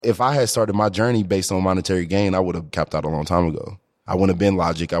If I had started my journey based on monetary gain, I would have capped out a long time ago. I wouldn't have been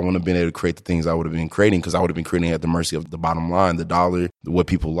Logic. I wouldn't have been able to create the things I would have been creating because I would have been creating at the mercy of the bottom line, the dollar, what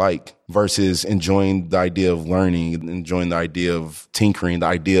people like, versus enjoying the idea of learning, enjoying the idea of tinkering, the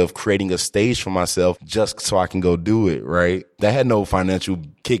idea of creating a stage for myself just so I can go do it, right? That had no financial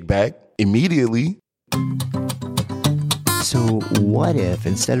kickback immediately. So what if,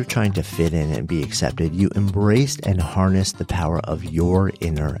 instead of trying to fit in and be accepted, you embraced and harnessed the power of your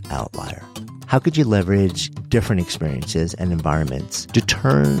inner outlier? How could you leverage different experiences and environments to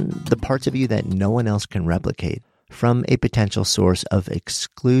turn the parts of you that no one else can replicate from a potential source of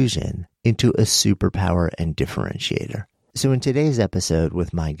exclusion into a superpower and differentiator? So in today's episode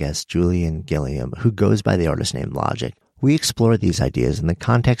with my guest, Julian Gilliam, who goes by the artist name Logic, we explore these ideas in the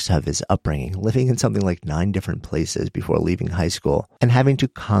context of his upbringing, living in something like 9 different places before leaving high school and having to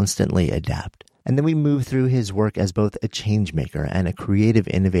constantly adapt. And then we move through his work as both a change maker and a creative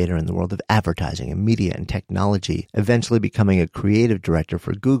innovator in the world of advertising and media and technology, eventually becoming a creative director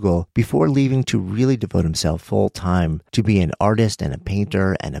for Google before leaving to really devote himself full time to be an artist and a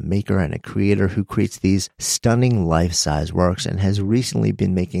painter and a maker and a creator who creates these stunning life-size works and has recently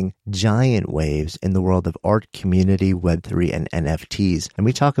been making giant waves in the world of art, community, Web3, and NFTs. And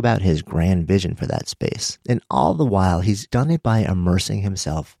we talk about his grand vision for that space. And all the while, he's done it by immersing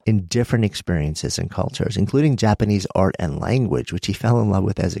himself in different experiences and cultures, including Japanese art and language, which he fell in love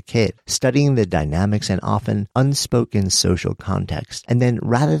with as a kid, studying the dynamics and often unspoken social context. And then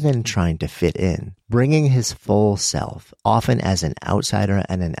rather than trying to fit in, bringing his full self, often as an outsider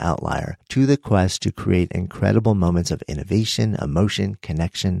and an outlier, to the quest to create incredible moments of innovation, emotion,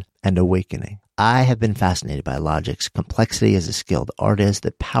 connection, and awakening. I have been fascinated by Logic's complexity as a skilled artist,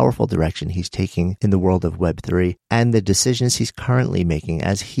 the powerful direction he's taking in the world of Web3, and the decisions he's currently making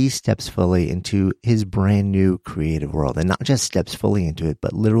as he steps fully into his brand new creative world. And not just steps fully into it,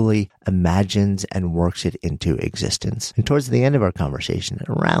 but literally imagines and works it into existence. And towards the end of our conversation,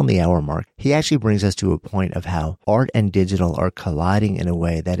 around the hour mark, he actually brings us to a point of how art and digital are colliding in a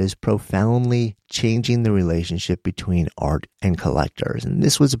way that is profoundly changing the relationship between art and collectors. And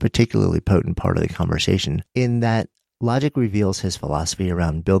this was a particularly potent part of the conversation in that Logic reveals his philosophy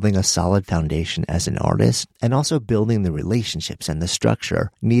around building a solid foundation as an artist and also building the relationships and the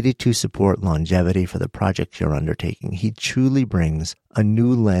structure needed to support longevity for the project you're undertaking. He truly brings a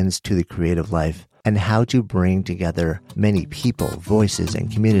new lens to the creative life and how to bring together many people, voices,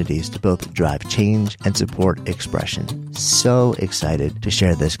 and communities to both drive change and support expression. So excited to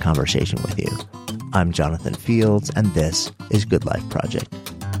share this conversation with you. I'm Jonathan Fields, and this is Good Life Project.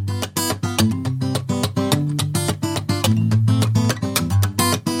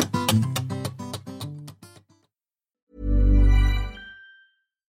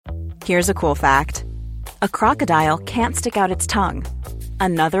 Here's a cool fact. A crocodile can't stick out its tongue.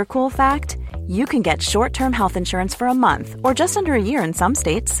 Another cool fact, you can get short-term health insurance for a month or just under a year in some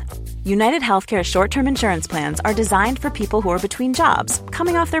states. United Healthcare short-term insurance plans are designed for people who are between jobs,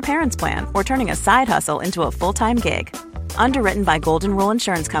 coming off their parents' plan, or turning a side hustle into a full-time gig. Underwritten by Golden Rule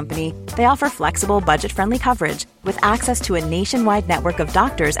Insurance Company, they offer flexible, budget-friendly coverage with access to a nationwide network of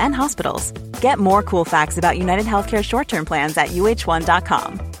doctors and hospitals. Get more cool facts about United Healthcare short-term plans at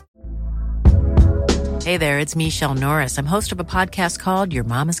uh1.com. Hey there, it's Michelle Norris. I'm host of a podcast called Your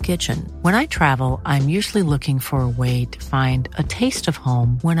Mama's Kitchen. When I travel, I'm usually looking for a way to find a taste of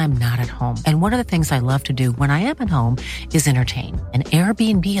home when I'm not at home. And one of the things I love to do when I am at home is entertain. And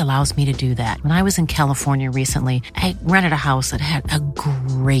Airbnb allows me to do that. When I was in California recently, I rented a house that had a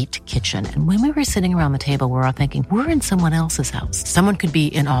great kitchen. And when we were sitting around the table, we were all thinking, we're in someone else's house. Someone could be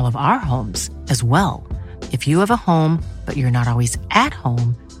in all of our homes as well. If you have a home, but you're not always at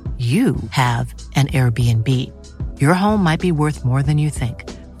home, you have an Airbnb. Your home might be worth more than you think.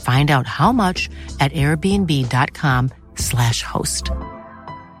 Find out how much at airbnb.com/host.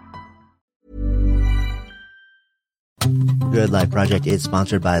 Good Life Project is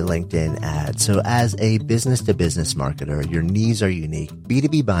sponsored by LinkedIn Ads. So as a business-to-business marketer, your needs are unique.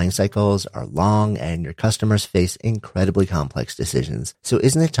 B2B buying cycles are long and your customers face incredibly complex decisions. So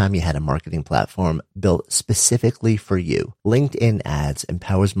isn't it time you had a marketing platform built specifically for you? LinkedIn Ads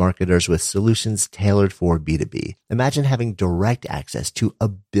empowers marketers with solutions tailored for B2B. Imagine having direct access to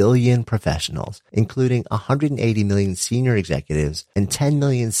 1 billion professionals, including 180 million senior executives and 10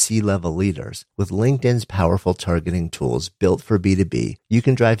 million C-level leaders. With LinkedIn's powerful targeting tools built for B2B, you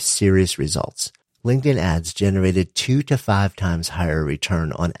can drive serious results. LinkedIn Ads generated 2 to 5 times higher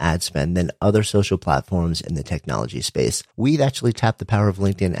return on ad spend than other social platforms in the technology space. We've actually tapped the power of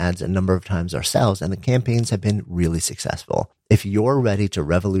LinkedIn Ads a number of times ourselves, and the campaigns have been really successful. If you're ready to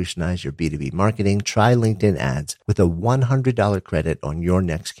revolutionize your B2B marketing, try LinkedIn ads with a $100 credit on your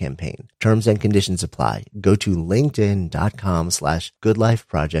next campaign. Terms and conditions apply. Go to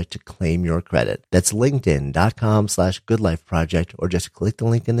linkedin.com/goodlifeproject to claim your credit. That's linkedin.com/goodlifeproject, or just click the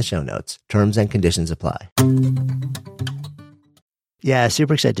link in the show notes. Terms and conditions apply. Yeah,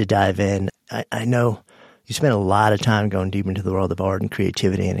 super excited to dive in. I know you spent a lot of time going deep into the world of art and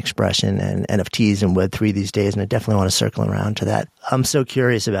creativity and expression and NFTs and Web3 these days, and I definitely want to circle around to that. I'm so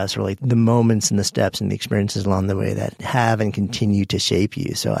curious about sort of like the moments and the steps and the experiences along the way that have and continue to shape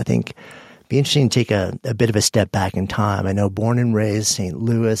you. So I think it'd be interesting to take a bit of a step back in time. I know born and raised St.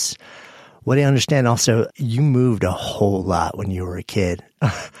 Louis. What do you understand? Also, you moved a whole lot when you were a kid.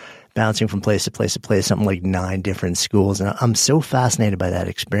 Bouncing from place to place to place, something like 9 different schools. And I'm so fascinated by that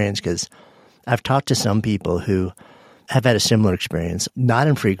experience because I've talked to some people who have had a similar experience, not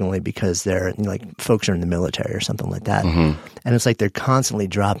infrequently because they're like folks are in the military or something like that. Mm-hmm. And it's like they're constantly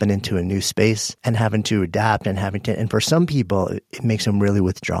dropping into a new space and having to adapt and for some people, it makes them really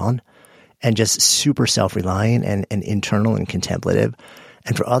withdrawn and just super self-reliant and internal and contemplative.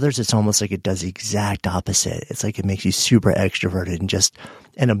 And for others, it's almost like it does the exact opposite. It's like it makes you super extroverted and just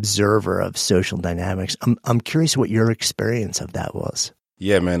an observer of social dynamics. I'm curious what your experience of that was.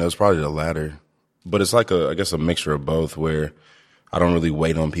 Yeah, man, it was probably the latter. But it's like I guess a mixture of both where I don't really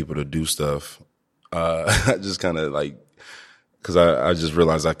wait on people to do stuff. I just kind of like, because I just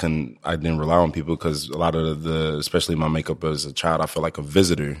realized I didn't rely on people because a lot of especially my makeup as a child, I felt like a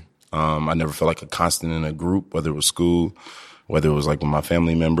visitor. I never felt like a constant in a group, whether it was school, whether it was like with my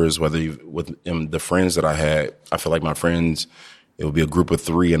family members, whether with the friends that I had. I feel like my friends, it would be a group of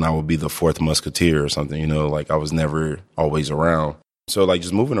 3 and I would be the 4th musketeer or something, like I was never always around. So like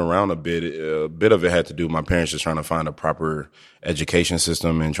just moving around a bit of it had to do with my parents just trying to find a proper education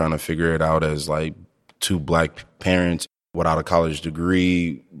system and trying to figure it out as like 2 Black parents without a college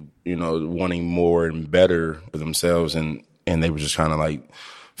degree, wanting more and better for themselves. And they were just kind of like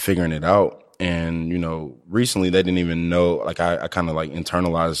figuring it out. And, recently they didn't even know, like I kind of like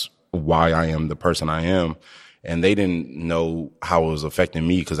internalized why I am the person I am. And they didn't know how it was affecting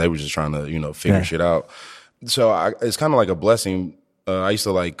me because they were just trying to, figure shit out. So it's kind of like a blessing. I used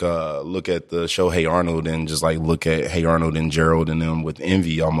to like look at the show Hey Arnold and just like look at Hey Arnold and Gerald and them with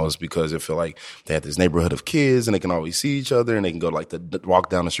envy almost because it felt like they had this neighborhood of kids and they can always see each other and they can go like walk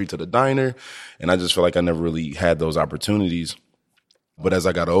down the street to the diner. And I just feel like I never really had those opportunities. But as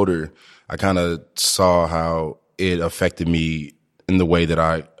I got older, I kind of saw how it affected me in the way that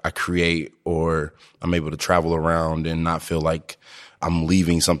I create or I'm able to travel around and not feel like I'm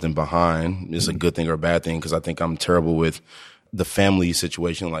leaving something behind. It's a good thing or a bad thing because I think I'm terrible with the family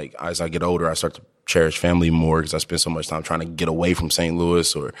situation. Like as I get older, I start to cherish family more because I spend so much time trying to get away from St.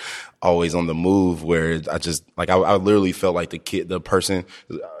 Louis or always on the move where I just like I literally felt like the person.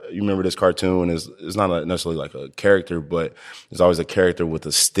 You remember this cartoon? It's not necessarily like a character, but there's always a character with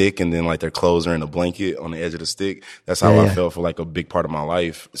a stick and then like their clothes are in a blanket on the edge of the stick. That's how I felt for like a big part of my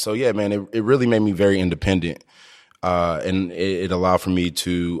life. So yeah, man, it really made me very independent. And it allowed for me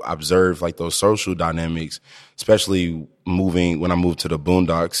to observe like those social dynamics, especially when I moved to the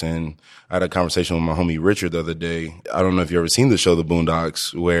Boondocks. And I had a conversation with my homie Richard the other day. I don't know if you ever seen the show The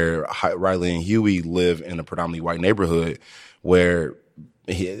Boondocks, where Riley and Huey live in a predominantly white neighborhood where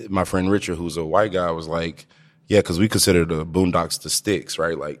my friend Richard, who's a white guy, was like, yeah, because we consider the Boondocks the sticks,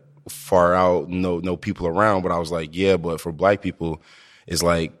 right? Like far out, no people around. But I was like, yeah, but for Black people, it's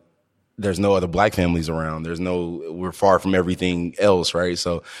like, there's no other Black families around. We're far from everything else, right?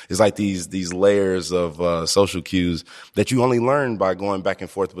 So it's like these layers of social cues that you only learn by going back and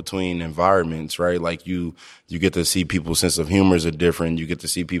forth between environments, right? Like you get to see people's sense of humors are different. You get to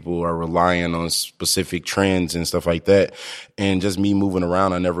see people who are relying on specific trends and stuff like that. And just me moving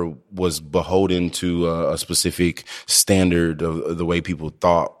around, I never was beholden to a specific standard of the way people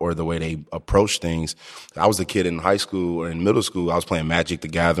thought or the way they approached things. I was a kid in high school or in middle school. I was playing Magic the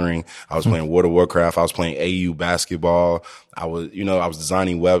Gathering. I was playing World of Warcraft. I was playing AU basketball. I was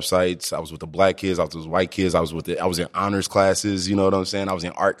designing websites. I was with the Black kids. I was with white kids. I was in honors classes. You know what I'm saying? I was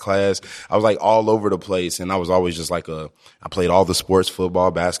in art class. I was like all over the place. And I was always just like I played all the sports,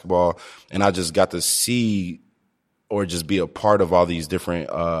 football, basketball. And I just got to see or just be a part of all these different,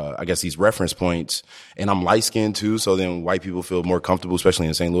 these reference points. And I'm light-skinned too, so then white people feel more comfortable, especially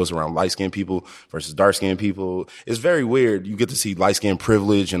in St. Louis, around light-skinned people versus dark-skinned people. It's very weird. You get to see light-skinned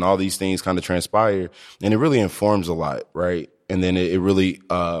privilege and all these things kind of transpire, and it really informs a lot, right? And then it really,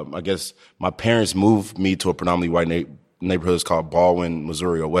 my parents moved me to a predominantly white neighborhood. It's called Baldwin,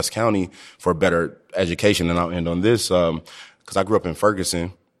 Missouri, or West County, for a better education. And I'll end on this, because I grew up in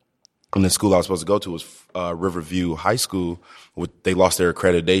Ferguson. And the school I was supposed to go to was Riverview High School. They lost their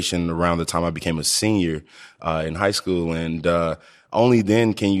accreditation around the time I became a senior in high school. And only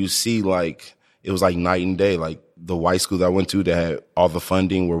then can you see, like, it was like night and day. Like, the white school that I went to that had all the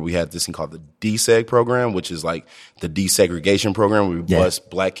funding, where we had this thing called the DSEG program, which is like the desegregation program, where we bus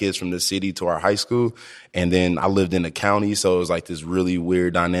black kids from the city to our high school. And then I lived in the county, so it was like this really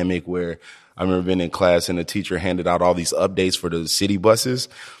weird dynamic where I remember being in class and the teacher handed out all these updates for the city buses.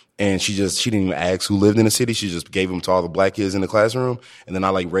 And she didn't even ask who lived in the city. She just gave them to all the black kids in the classroom. And then I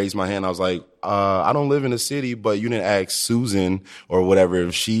like raised my hand. I was like, I don't live in the city, but you didn't ask Susan or whatever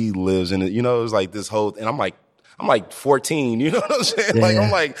if she lives in it. You know, it was like this whole, and I'm like 14, you know what I'm saying? Yeah. Like, I'm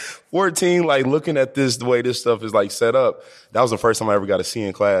like 14, like looking at this, the way this stuff is like set up. That was the first time I ever got to see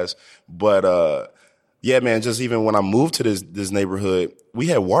in class. But, yeah, man, just even when I moved to this neighborhood, we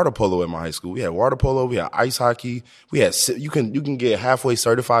had water polo at my high school. We had water polo, we had ice hockey. We had, you can get halfway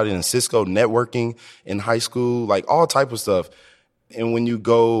certified in Cisco networking in high school, like all type of stuff. And when you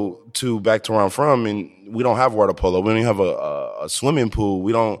go back to where I'm from, and we don't have water polo, we don't even have a swimming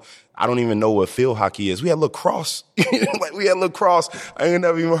pool. I don't even know what field hockey is. We had lacrosse. Like, we had lacrosse. I ain't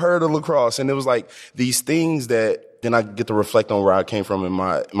never even heard of lacrosse. And it was like these things that then I get to reflect on where I came from in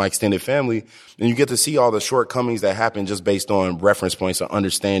my extended family. And you get to see all the shortcomings that happen just based on reference points or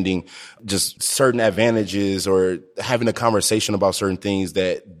understanding just certain advantages or having a conversation about certain things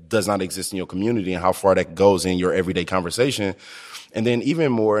that does not exist in your community and how far that goes in your everyday conversation. And then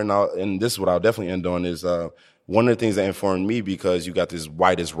even more, and this is what I'll definitely end on, is one of the things that informed me, because you got this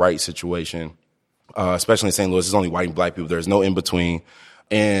white is right situation, especially in St. Louis, it's only white and black people. There's no in between.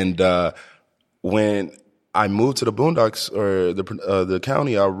 And when I moved to the Boondocks or the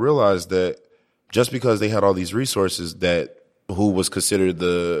county, I realized that just because they had all these resources, that who was considered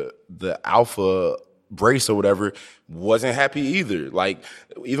the alpha brace or whatever wasn't happy either. Like,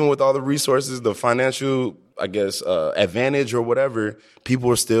 even with all the resources, the financial, I guess, advantage or whatever,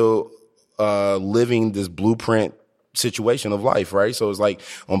 people are still living this blueprint situation of life, right? So it's like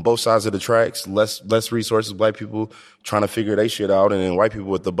on both sides of the tracks, less resources, black people trying to figure their shit out, and then white people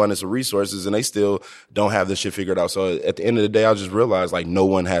with abundance of resources, and they still don't have this shit figured out. So at the end of the day, I just realized, like, no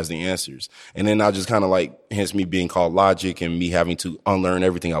one has the answers. And then I just kind of, like, hence me being called logic and me having to unlearn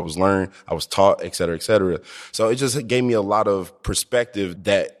everything I was taught, et cetera, et cetera. So it just gave me a lot of perspective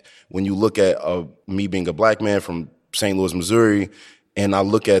that when you look at me being a black man from St. Louis, Missouri, and I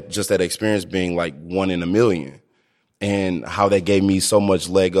look at just that experience being like one in a million, and how that gave me so much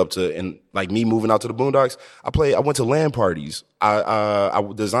leg up to, and like me moving out to the Boondocks, I went to LAN parties. I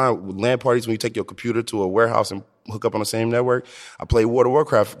designed LAN parties when you take your computer to a warehouse and hook up on the same network. I played World of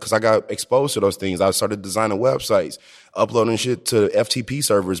Warcraft because I got exposed to those things. I started designing websites, uploading shit to FTP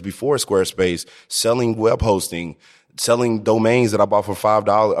servers before Squarespace, selling web hosting, selling domains that I bought for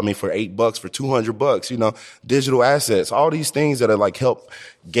 $5, for $8, for $200, digital assets, all these things that are like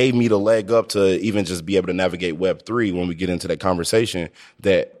gave me the leg up to even just be able to navigate Web3 when we get into that conversation,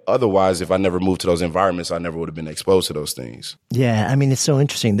 that otherwise, if I never moved to those environments, I never would have been exposed to those things. Yeah. It's so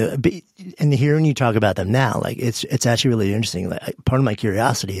interesting. And hearing you talk about them now, like it's actually really interesting. Like, part of my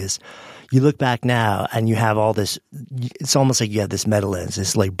curiosity is, you look back now and you have all this, it's almost like you have this meta lens,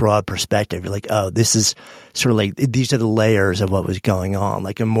 this like broad perspective. You're like, oh, this is sort of like, these are the layers of what was going on,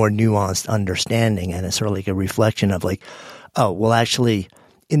 like a more nuanced understanding. And it's sort of like a reflection of like, oh, well, actually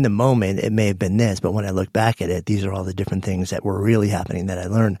in the moment it may have been this, but when I look back at it, these are all the different things that were really happening that I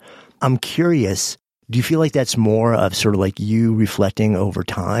learned. I'm curious, do you feel like that's more of sort of like you reflecting over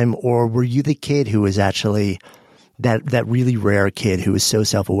time, or were you the kid who was actually that really rare kid who is so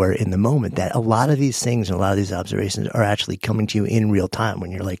self-aware in the moment that a lot of these things and a lot of these observations are actually coming to you in real time when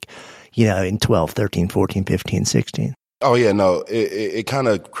you're like, in 12, 13, 14, 15, 16? Oh yeah, no, it kind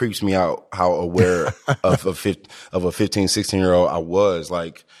of creeps me out how aware of a 15, 16-year-old I was.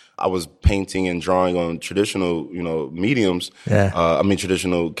 Like, I was painting and drawing on traditional, mediums. Yeah.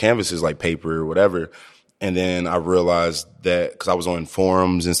 Traditional canvases like paper or whatever. And then I realized that, because I was on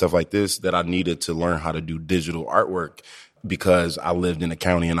forums and stuff like this, that I needed to learn how to do digital artwork because I lived in the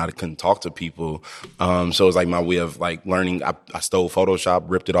county and I couldn't talk to people. So it was like my way of like learning. I stole Photoshop,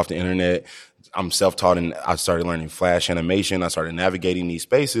 ripped it off the internet. I'm self-taught, and I started learning Flash animation. I started navigating these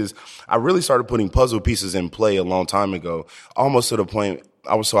spaces. I really started putting puzzle pieces in play a long time ago, almost to the point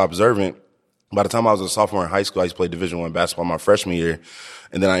I was so observant. By the time I was a sophomore in high school, I used to play Division I basketball my freshman year.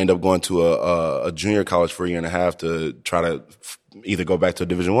 And then I ended up going to a junior college for a year and a half to try to either go back to a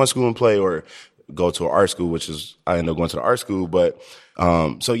Division I school and play, or go to an art school, I ended up going to the art school. But,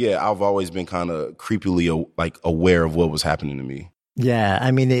 so yeah, I've always been kind of creepily aware of what was happening to me. Yeah,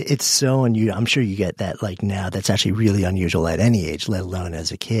 I mean, it's so unusual. I'm sure you get that like now. That's actually really unusual at any age, let alone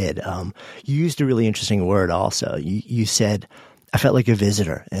as a kid. You used a really interesting word also. You said, I felt like a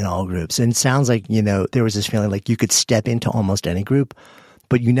visitor in all groups. And it sounds like, there was this feeling like you could step into almost any group,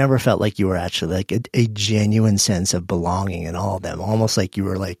 but you never felt like you were actually like a genuine sense of belonging in all of them, almost like you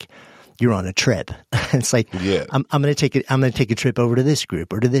were like, you're on a trip. It's like, Yeah. I'm going to take a trip over to this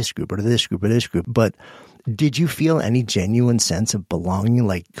group or to this group or to this group or this group. But did you feel any genuine sense of belonging,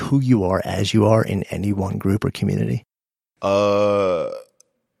 like who you are as you are in any one group or community?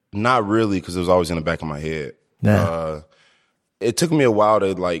 Not really, because it was always in the back of my head. Yeah. It took me a while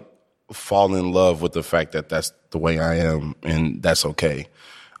to like fall in love with the fact that that's the way I am, and that's okay.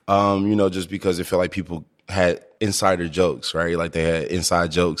 Just because it felt like people had insider jokes, right? Like they had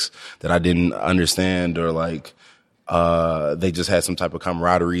inside jokes that I didn't understand, or like they just had some type of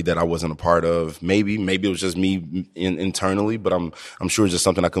camaraderie that I wasn't a part of. Maybe it was just me internally, but I'm sure it's just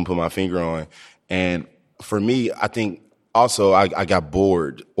something I couldn't put my finger on. And for me, I think also I got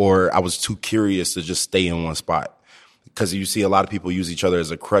bored, or I was too curious to just stay in one spot. Because you see a lot of people use each other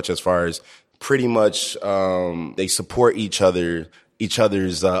as a crutch, as far as pretty much they support each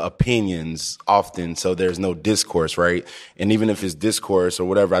other's opinions often, so there's no discourse, right? And even if it's discourse or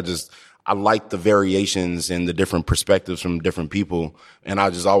whatever, I like the variations and the different perspectives from different people. And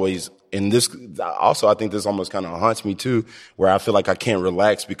I just always, and this also, I think this almost kind of haunts me too, where I feel like I can't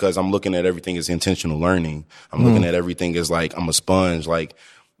relax because I'm looking at everything as intentional learning. I'm looking at everything as like I'm a sponge, like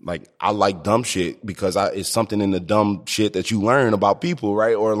I like dumb shit because it's something in the dumb shit that you learn about people,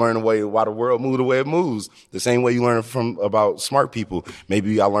 right? Or learn why the world moves the way it moves. The same way you learn about smart people.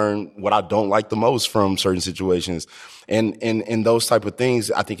 Maybe I learn what I don't like the most from certain situations. And those type of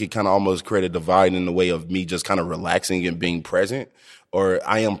things, I think it kind of almost create a divide in the way of me just kind of relaxing and being present. Or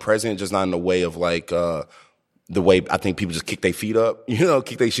I am present, just not in the way of like, the way I think people just kick their feet up,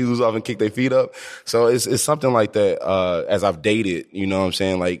 kick their shoes off and kick their feet up. So it's something like that, as I've dated, you know what I'm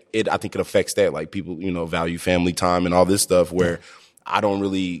saying? Like I think it affects that, like people, value family time and all this stuff where I don't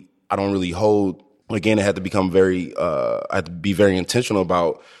really hold, again, I had to become I had to be very intentional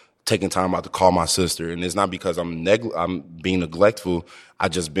about taking time out to call my sister. And it's not because I'm being neglectful. I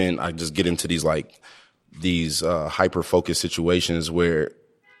just get into these hyper focused situations where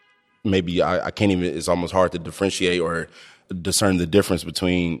maybe I can't even, it's almost hard to differentiate or discern the difference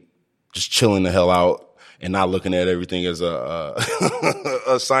between just chilling the hell out and not looking at everything as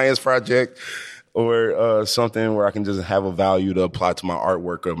a science project or something where I can just have a value to apply to my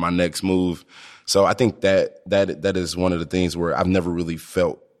artwork or my next move. So I think that is one of the things where I've never really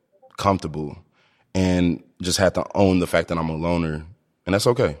felt comfortable and just had to own the fact that I'm a loner, and that's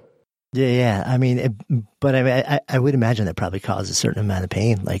okay. Yeah. I mean, I would imagine that probably caused a certain amount of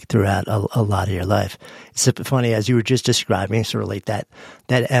pain, like throughout a lot of your life. It's funny, as you were just describing, sort of like that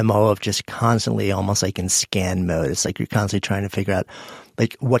MO of just constantly almost like in scan mode. It's like you're constantly trying to figure out,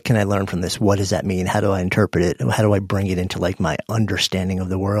 like, what can I learn from this? What does that mean? How do I interpret it? How do I bring it into like my understanding of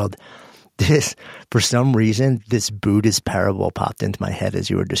the world? For some reason, this Buddhist parable popped into my head as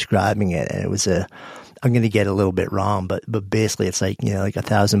you were describing it. And it was I'm going to get a little bit wrong, but basically it's like, like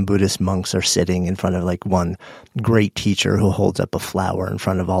 1,000 Buddhist monks are sitting in front of like one great teacher who holds up a flower in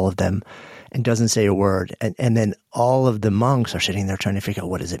front of all of them and doesn't say a word. And then all of the monks are sitting there trying to figure out,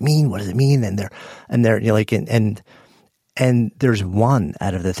 what does it mean? What does it mean? And they're like, and there's one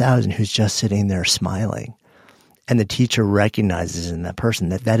out of the 1,000 who's just sitting there smiling. And the teacher recognizes in that person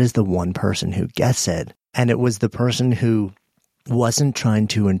that is the one person who gets it. And it was the person who wasn't trying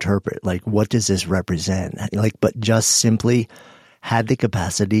to interpret, like, what does this represent? Like, but just simply had the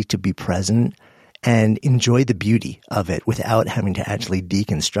capacity to be present and enjoy the beauty of it without having to actually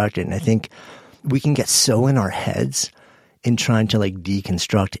deconstruct it. And I think we can get so in our heads in trying to like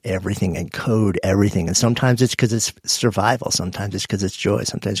deconstruct everything and code everything. And sometimes it's because it's survival. Sometimes it's because it's joy.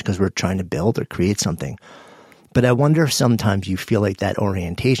 Sometimes it's because we're trying to build or create something. But I wonder if sometimes you feel like that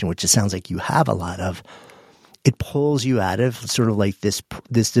orientation, which it sounds like you have a lot of, it pulls you out of sort of like this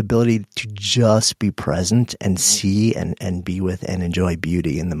ability to just be present and see and be with and enjoy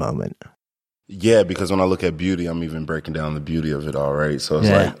beauty in the moment. Yeah, because when I look at beauty, I'm even breaking down the beauty of it all, right? So it's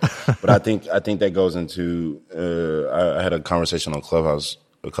like, but I think that goes into, I had a conversation on Clubhouse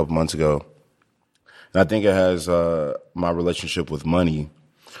a couple months ago, and I think it has my relationship with money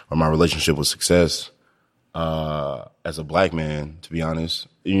or my relationship with success as a black man, to be honest.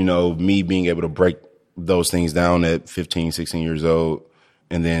 Me being able to break those things down at 15, 16 years old,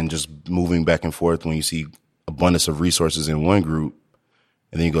 and then just moving back and forth when you see abundance of resources in one group,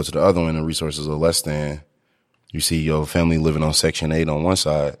 and then you go to the other one and resources are less than. You see your family living on Section 8 on one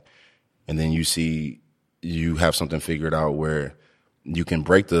side, and then you see you have something figured out where you can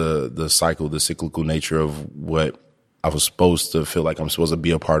break the cycle, the cyclical nature of what I was supposed to feel like I'm supposed to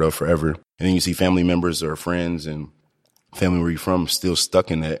be a part of forever. And then you see family members or friends and family where you're from still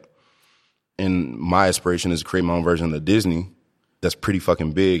stuck in that. And my aspiration is to create my own version of Disney. That's pretty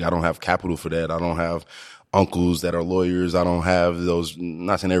fucking big. I don't have capital for that. I don't have uncles that are lawyers. I don't have those,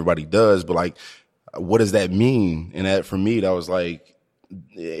 not saying everybody does, but like, what does that mean? And that for me, that was like,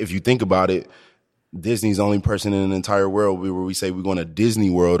 if you think about it, Disney's the only person in the entire world where we say we're going to Disney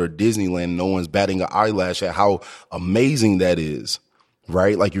World or Disneyland. No one's batting an eyelash at how amazing that is,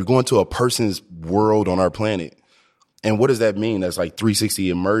 right? Like you're going to a person's world on our planet. And what does that mean? That's like 360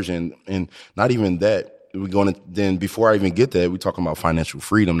 immersion. And not even that. We're going to, then before I even get there, we're talking about financial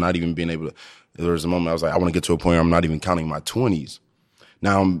freedom, not even being able to, there was a moment I was like, I want to get to a point where I'm not even counting my 20s.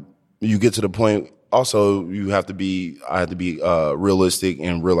 Now, you get to the point, also, I have to be realistic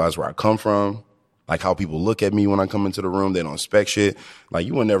and realize where I come from, like how people look at me when I come into the room. They don't expect shit. Like,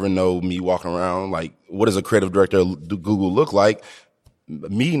 you will never know me walking around. Like, what does a creative director of Google look like?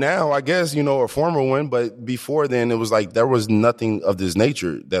 Me now, I guess, a former one. But before then, it was like there was nothing of this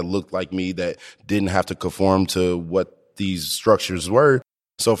nature that looked like me that didn't have to conform to what these structures were.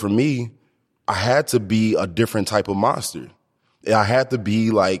 So for me, I had to be a different type of monster. I had to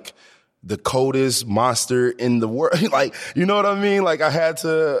be like the coldest monster in the world. Like, you know what I mean? Like I had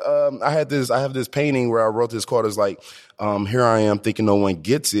to, I have this painting where I wrote this quote. It's like, here I am thinking no one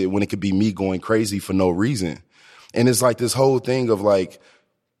gets it when it could be me going crazy for no reason. And it's like this whole thing of like,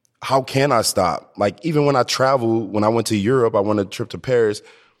 how can I stop? Like, even when I travel, when I went to Europe, I went on a trip to Paris.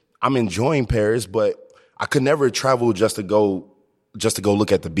 I'm enjoying Paris, but I could never travel just to go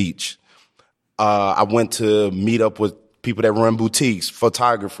look at the beach. I went to meet up with people that run boutiques,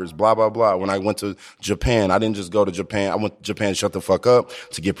 photographers, blah, blah, blah. When I went to Japan, I didn't just go to Japan. I went to Japan to shut the fuck up,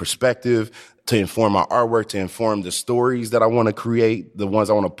 to get perspective, to inform my artwork, to inform the stories that I want to create, the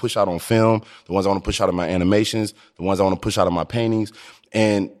ones I want to push out on film, the ones I want to push out of my animations, the ones I want to push out of my paintings.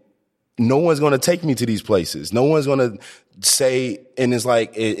 And no one's going to take me to these places. No one's going to say, and it's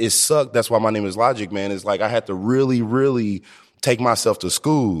like, it sucked. That's why my name is Logic, man. It's like I had to really, really take myself to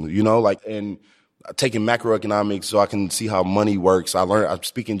school, and taking macroeconomics so I can see how money works. I'm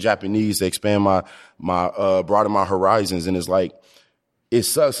speaking Japanese to expand broaden my horizons. And it's like, it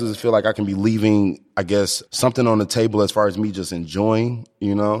sucks because I feel like I can be leaving, I guess, something on the table as far as me just enjoying,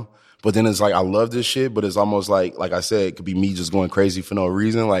 But then it's like, I love this shit, but it's almost like I said, it could be me just going crazy for no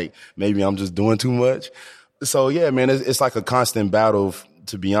reason. Like maybe I'm just doing too much. So yeah, man, it's like a constant battle,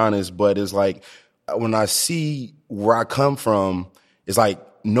 to be honest. But it's like, when I see where I come from, it's like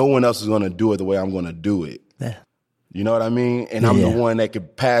no one else is going to do it the way I'm going to do it. Yeah. You know what I mean? And I'm the one that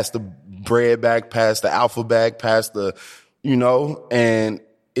could pass the bread back, pass the alpha back, pass the, and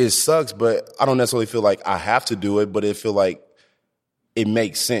it sucks, but I don't necessarily feel like I have to do it, but it feel like it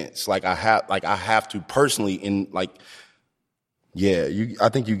makes sense. Like I have to personally I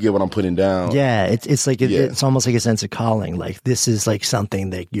think you get what I'm putting down. Yeah, it's like it's almost like a sense of calling. Like this is like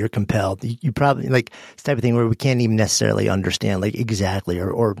something that you're compelled. You probably like this type of thing where we can't even necessarily understand like exactly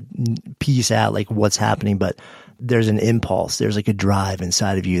or piece out like what's happening, but there's an impulse. There's like a drive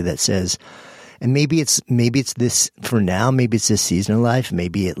inside of you that says, and maybe it's this for now. Maybe it's this season of life.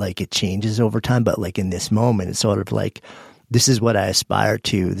 Maybe it changes over time. But like in this moment, it's sort of like, this is what I aspire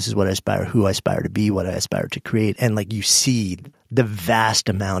to. This is what I aspire, who I aspire to be, what I aspire to create. And like you see the vast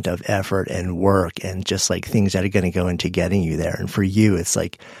amount of effort and work and just like things that are going to go into getting you there. And for you, it's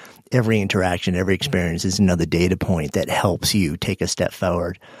like every interaction, every experience is another data point that helps you take a step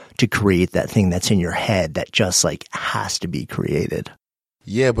forward to create that thing that's in your head that just like has to be created.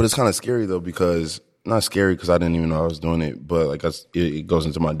 Yeah, but it's kind of scary though, because not scary because I didn't even know I was doing it, but like it goes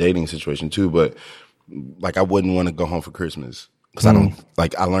into my dating situation too. But like I wouldn't want to go home for Christmas because I don't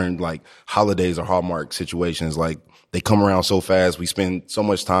like. I learned like holidays are Hallmark situations. Like they come around so fast. We spend so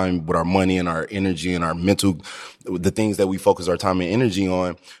much time with our money and our energy and our mental, the things that we focus our time and energy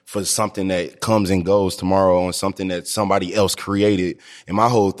on for something that comes and goes tomorrow, on something that somebody else created. And my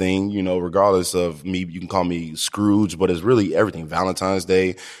whole thing, regardless of me, you can call me Scrooge, but it's really everything. Valentine's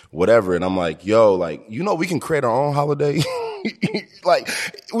Day, whatever. And I'm like, yo, like, we can create our own holiday. Like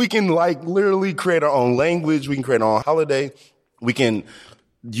we can like literally create our own language. We can create our own holiday. We can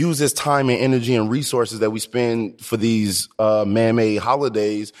use this time and energy and resources that we spend for these man-made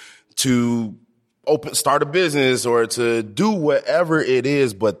holidays to start a business or to do whatever it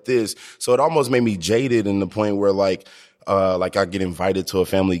is but this. So it almost made me jaded in the point where like I get invited to a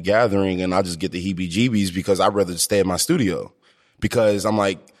family gathering and I just get the heebie-jeebies because I'd rather stay at my studio because I'm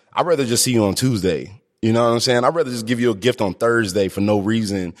like, I'd rather just see you on Tuesday. You know what I'm saying? I'd rather just give you a gift on Thursday for no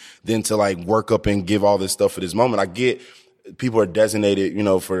reason than to like work up and give all this stuff for this moment. I get people are designated,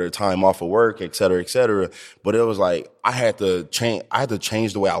 for their time off of work, et cetera, et cetera. But it was like, I had to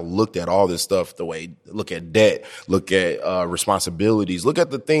change the way I looked at all this stuff, look at debt, look at, responsibilities, look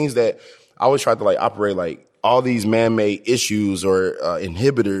at the things that I always tried to operate, like all these man-made issues or,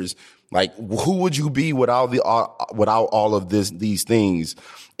 inhibitors. Like, who would you be without all of these things?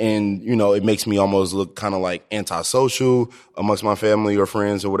 And, it makes me almost look kind of like antisocial amongst my family or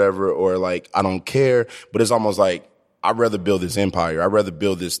friends or whatever, or like, I don't care. But it's almost like, I'd rather build this empire. I'd rather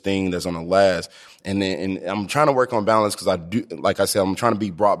build this thing that's going to last. And I'm trying to work on balance because like I said, I'm trying to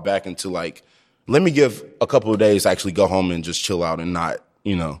be brought back into let me give a couple of days to actually go home and just chill out and not,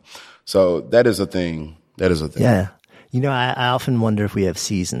 So that is a thing. Yeah. I often wonder if we have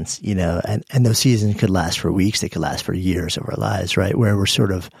seasons, and those seasons could last for weeks. They could last for years of our lives, right? Where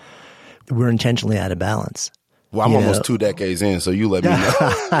we're intentionally out of balance. Well, I'm almost 2 decades in, so you let me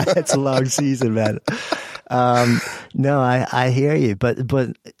know. It's a long season, man. No, I hear you, but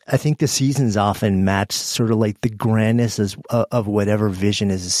I think the seasons often match sort of like the grandness of whatever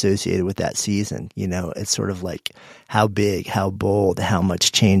vision is associated with that season. It's sort of like how big, how bold, how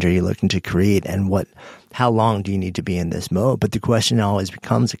much change are you looking to create, and how long do you need to be in this mode? But the question always it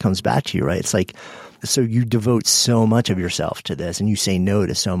comes back to you, right? It's like, so you devote so much of yourself to this and you say no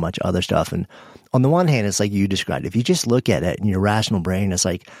to so much other stuff. And on the one hand, it's like you described, if you just look at it in your rational brain, it's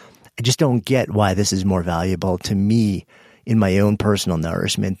like, I just don't get why this is more valuable to me in my own personal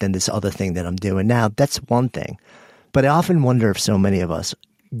nourishment than this other thing that I'm doing now. That's one thing. But I often wonder if so many of us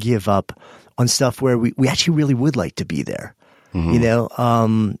give up on stuff where we actually really would like to be there.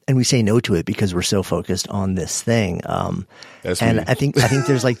 Mm-hmm. And we say no to it because we're so focused on this thing. That's and me. I think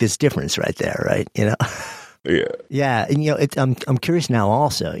there's like this difference right there, right? Yeah. Yeah. And, I'm curious now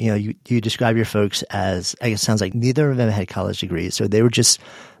also, you describe your folks as, I guess it sounds like neither of them had college degrees. So they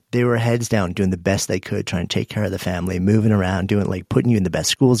were heads down doing the best they could, trying to take care of the family, moving around, putting you in the best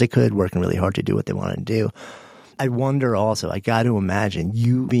schools they could, working really hard to do what they wanted to do. I wonder also, I got to imagine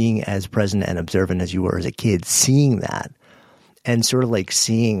you being as present and observant as you were as a kid, seeing that and sort of like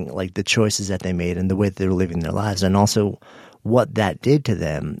seeing like the choices that they made and the way that they were living their lives and also what that did to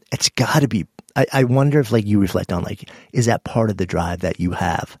them. It's got to be, I wonder if like you reflect on like, is that part of the drive that you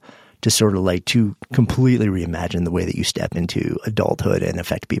have to sort of like to completely reimagine the way that you step into adulthood and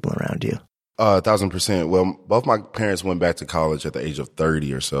affect people around you? 1,000%. Well, both my parents went back to college at the age of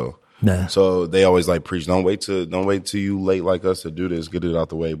 30 or so. Nah. So they always like preach, don't wait till you late like us to do this, get it out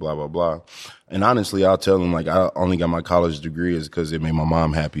the way, blah, blah, blah. And honestly, I'll tell them like I only got my college degree is because it made my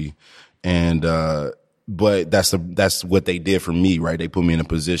mom happy. And, but that's what they did for me, right? They put me in a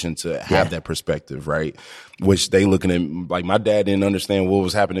position to have that perspective, right? Which they looking at, like my dad didn't understand what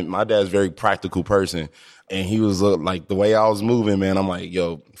was happening. My dad's a very practical person. And he was like the way I was moving, man, I'm like,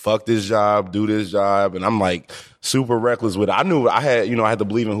 yo, fuck this job, do this job. And I'm like super reckless with it. I knew I had to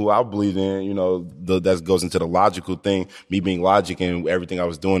believe in who I believed in, that goes into the logical thing, me being logic and everything I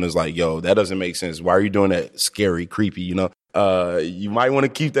was doing is like, yo, that doesn't make sense. Why are you doing that? Scary, creepy, you might want to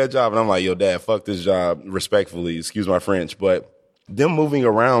keep that job. And I'm like, yo, dad, fuck this job, respectfully, excuse my French. But them moving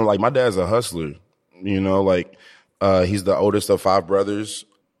around, like my dad's a hustler, he's the oldest of 5 brothers.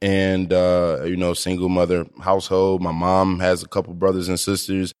 And, single mother household. My mom has a couple brothers and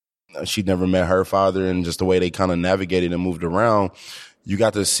sisters. She'd never met her father, and just the way they kind of navigated and moved around, you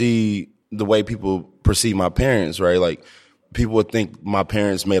got to see the way people perceive my parents, right? Like people would think my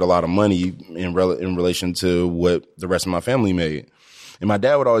parents made a lot of money in relation to what the rest of my family made. And my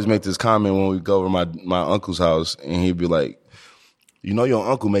dad would always make this comment when we go over my uncle's house, and he'd be like, your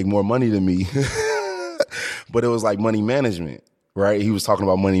uncle make more money than me. But it was like money management. Right? He was talking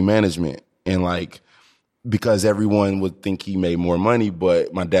about money management and like, because everyone would think he made more money,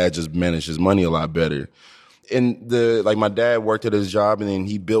 but my dad just managed his money a lot better. And my dad worked at his job and then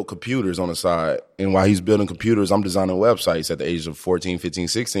he built computers on the side. And while he's building computers, I'm designing websites at the age of 14, 15,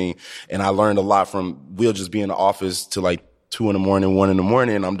 16. And I learned a lot from, we'll just be in the office till like 2 a.m, 1 a.m.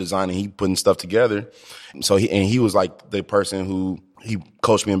 And I'm designing, he putting stuff together. So he was like the person who, he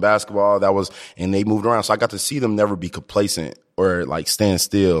coached me in basketball. And they moved around. So I got to see them never be complacent or like stand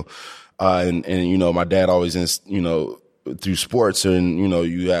still. And my dad always, through sports and, you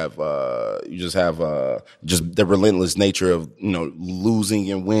just have the relentless nature of,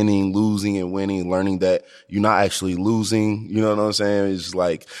 losing and winning, learning that you're not actually losing. You know what I'm saying? It's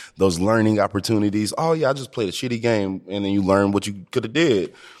like those learning opportunities. Oh yeah, I just played a shitty game. And then you learn what you could have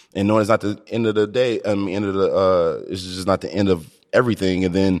did. And knowing it's not the end of the day. It's just not the end of everything.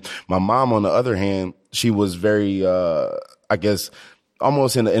 And then my mom, on the other hand, she was very, I guess,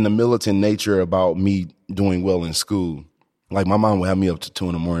 almost in the militant nature about me doing well in school. Like, my mom would have me up to 2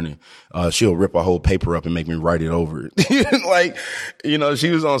 a.m. She'll rip a whole paper up and make me write it over. Like, you know,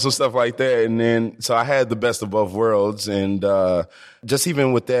 she was on some stuff like that. And then, so I had the best of both worlds. And just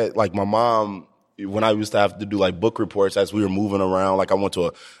even with that, like, my mom, when I used to have to do like book reports as we were moving around, like I went to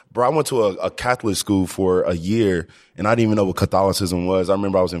a Catholic school for a year, and I didn't even know what Catholicism was. I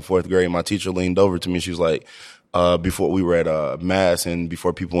remember I was in 4th grade. My teacher leaned over to me. She was like, before we were at mass and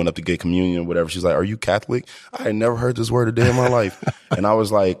before people went up to get communion or whatever, she's like, "Are you Catholic?" I had never heard this word a day in my life. And I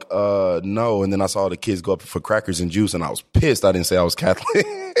was like, no. And then I saw the kids go up for crackers and juice, and I was pissed I didn't say I was Catholic.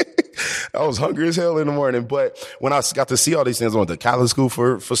 I was hungry as hell in the morning. But when I got to see all these things, I went to Catholic school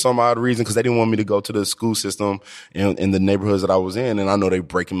for some odd reason, because they didn't want me to go to the school system in the neighborhoods that I was in. And I know they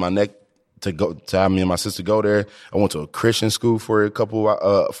breaking my neck to have me and my sister go there. I went to a Christian school for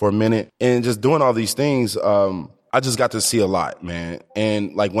a minute, and just doing all these things. I just got to see a lot, man.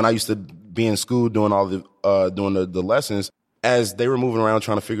 And like when I used to be in school doing all doing the lessons, as they were moving around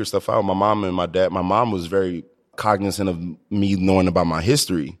trying to figure stuff out, my mom and my dad, my mom was very cognizant of me knowing about my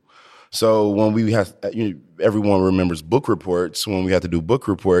history. So when we had, everyone remembers book reports. When we had to do book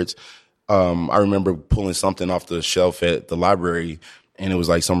reports, I remember pulling something off the shelf at the library, and it was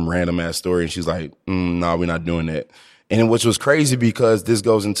like some random ass story. And she's like, "No, we're not doing that." And which was crazy, because this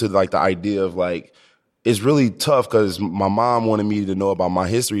goes into like the idea of like, it's really tough because my mom wanted me to know about my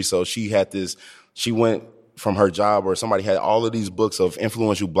history. So she went from her job, or somebody had all of these books of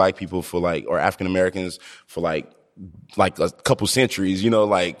influential Black people or African Americans for like a couple centuries,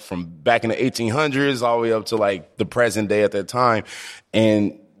 like from back in the 1800s all the way up to like the present day at that time.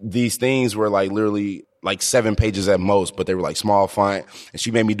 And these things were like literally like 7 pages at most, but they were like small font. And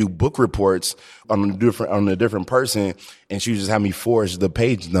she made me do book reports on a different person. And she would just have me forge the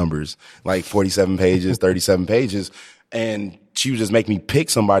page numbers, like 47 pages, 37 pages. And she would just make me pick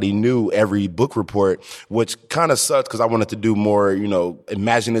somebody new every book report, which kind of sucked because I wanted to do more,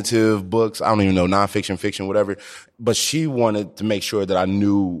 imaginative books. I don't even know, nonfiction, fiction, whatever. But she wanted to make sure that I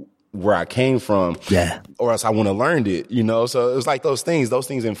knew where I came from, or else I wouldn't have learned it, So it was like those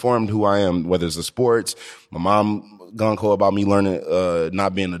things informed who I am, whether it's the sports. My mom gung-ho about me learning,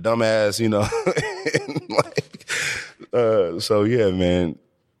 not being a dumbass, So yeah, man,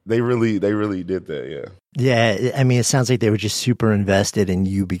 they really did that. Yeah. Yeah. I mean, it sounds like they were just super invested in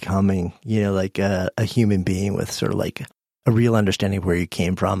you becoming, like a human being with sort of like a real understanding of where you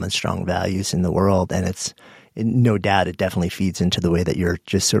came from and strong values in the world. And no doubt it definitely feeds into the way that you're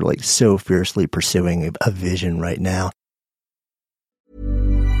just sort of like so fiercely pursuing a vision right now.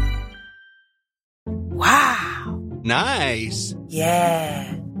 Wow. Nice.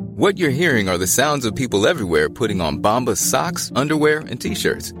 Yeah. What you're hearing are the sounds of people everywhere putting on Bombas socks, underwear, and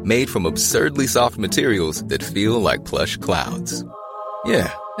T-shirts made from absurdly soft materials that feel like plush clouds.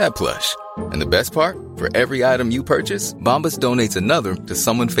 Yeah, that plush. And the best part? For every item you purchase, Bombas donates another to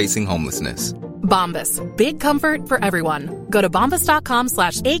someone facing homelessness. Bombas. Big comfort for everyone. Go to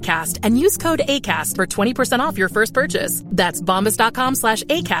bombas.com/ACAST and use code ACAST for 20% off your first purchase. That's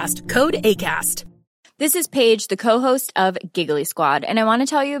bombas.com/ACAST, code ACAST. This is Paige, the co-host of Giggly Squad, and I want to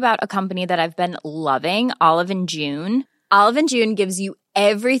tell you about a company that I've been loving, Olive & June. Olive & June gives you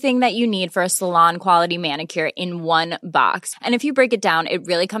everything that you need for a salon-quality manicure in one box. And if you break it down, it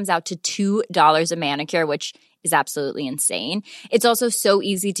really comes out to $2 a manicure, which is absolutely insane. It's also so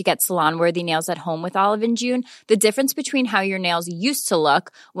easy to get salon-worthy nails at home with Olive & June. The difference between how your nails used to look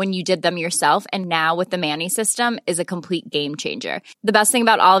when you did them yourself and now with the Mani system is a complete game changer. The best thing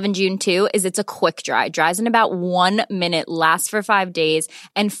about Olive & June, too, is it's a quick dry. Dries in about 1 minute, lasts for 5 days,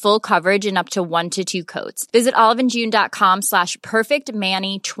 and full coverage in up to 1 to 2 coats. Visit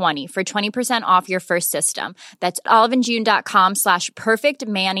oliveandjune.com/perfectmani20 for 20% off your first system. That's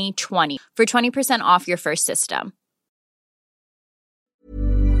oliveandjune.com/perfectmani20 for 20% off your first system.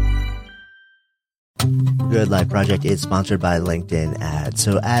 Good Life Project is sponsored by LinkedIn Ads.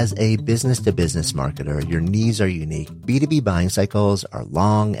 So as a business-to-business marketer, your needs are unique. B2B buying cycles are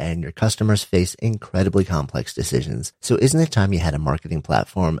long and your customers face incredibly complex decisions. So isn't it time you had a marketing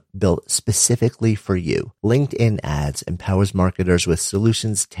platform built specifically for you? LinkedIn Ads empowers marketers with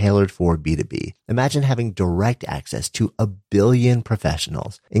solutions tailored for B2B. Imagine having direct access to 1 billion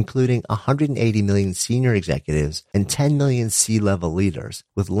professionals, including 180 million senior executives and 10 million C-level leaders.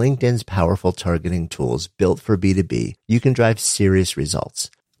 With LinkedIn's powerful targeting tools built for B2B, you can drive serious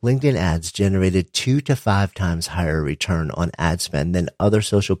results. LinkedIn Ads generated 2 to 5 times higher return on ad spend than other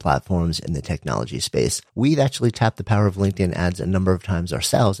social platforms in the technology space. We've actually tapped the power of LinkedIn Ads a number of times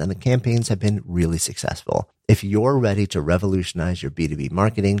ourselves, and the campaigns have been really successful. If you're ready to revolutionize your B2B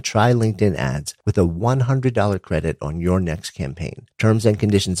marketing, try LinkedIn ads with a $100 credit on your next campaign. Terms and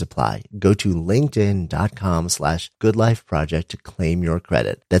conditions apply. Go to linkedin.com/goodlifeproject to claim your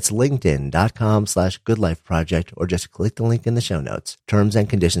credit. That's linkedin.com/goodlifeproject, or just click the link in the show notes. Terms and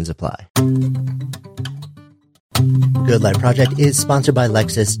conditions apply. Good Life Project is sponsored by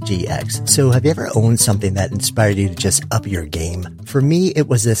Lexus GX. So have you ever owned something that inspired you to just up your game? For me, it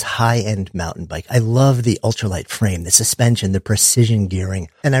was this high-end mountain bike. I love the ultralight frame, the suspension, the precision gearing,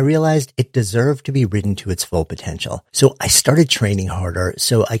 and I realized it deserved to be ridden to its full potential. So I started training harder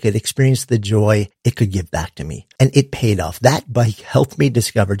so I could experience the joy it could give back to me. And it paid off. That bike helped me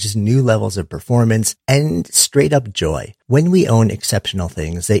discover just new levels of performance and straight up joy. When we own exceptional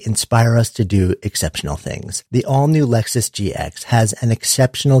things, they inspire us to do exceptional things. The all-new Lexus GX has an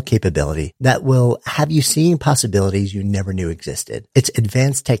exceptional capability that will have you seeing possibilities you never knew existed. Its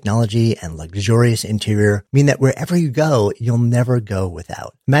advanced technology and luxurious interior mean that wherever you go, you'll never go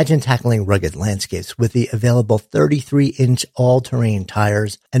without. Imagine tackling rugged landscapes with the available 33-inch all-terrain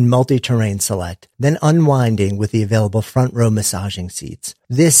tires and multi-terrain select, then unwinding with the available front row massaging seats.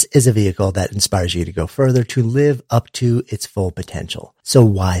 This is a vehicle that inspires you to go further, to live up to its full potential. So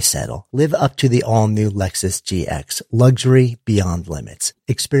why settle? Live up to the all-new Lexus GX. Luxury beyond limits.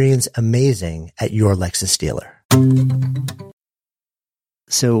 Experience amazing at your Lexus dealer.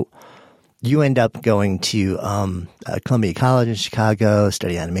 So you end up going to Columbia College in Chicago,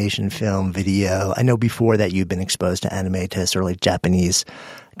 study animation, film, video. I know before that you've been exposed to anime, to sort of like Japanese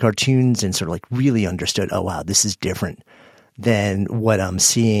cartoons, and sort of like really understood, oh wow, this is different than what I'm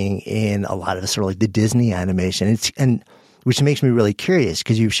seeing in a lot of sort of like the Disney animation. And which makes me really curious,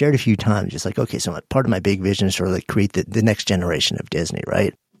 because you've shared a few times, just like, okay, so part of my big vision is sort of like create the next generation of Disney,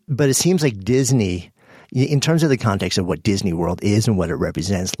 right? But it seems like Disney, in terms of the context of what Disney World is and what it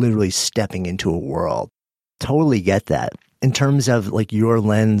represents, literally stepping into a world. Totally get that. In terms of like your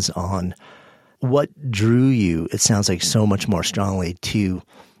lens on what drew you, it sounds like so much more strongly to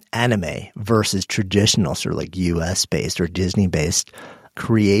anime versus traditional sort of like US-based or Disney-based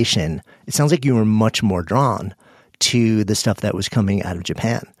creation. It sounds like you were much more drawn to the stuff that was coming out of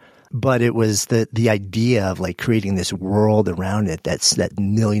Japan. But it was the idea of like creating this world around it that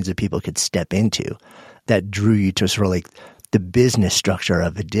millions of people could step into that drew you to sort of like the business structure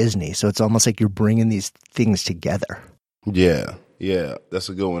of a Disney. So it's almost like you're bringing these things together. Yeah, that's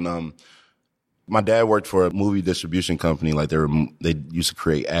a good one. My dad worked for a movie distribution company. Like they used to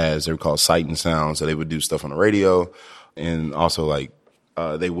create ads. They were called Sight and Sound. So they would do stuff on the radio, and also like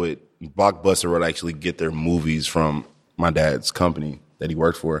Blockbuster would actually get their movies from my dad's company that he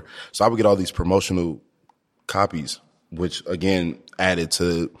worked for. So I would get all these promotional copies, which again added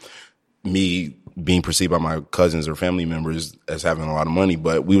to me being perceived by my cousins or family members as having a lot of money.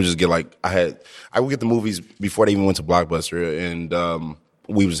 But we would just get like, I would get the movies before they even went to Blockbuster, and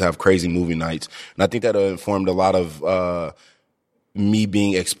we would just have crazy movie nights. And I think that informed a lot of me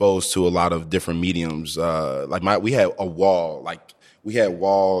being exposed to a lot of different mediums. We had a wall, we had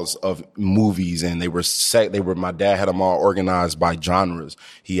walls of movies, and they were my dad had them all organized by genres.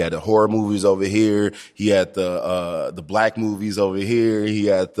 He had the horror movies over here. He had the black movies over here. He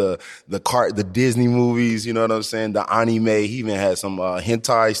had the Disney movies, you know what I'm saying? The anime. He even had some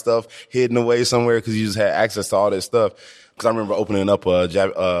hentai stuff hidden away somewhere because he just had access to all that stuff. Because I remember opening up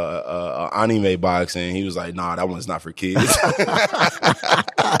a anime box, and he was like, nah, that one's not for kids.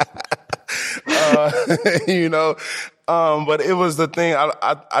 You know? But it was the thing.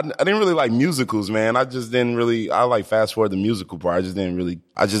 I didn't really like musicals, man. I like fast forward the musical part.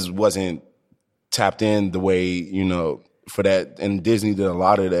 I just wasn't tapped in the way, you know, for that. And Disney did a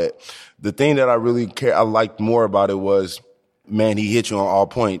lot of that. The thing that I liked more about it was, man, he hit you on all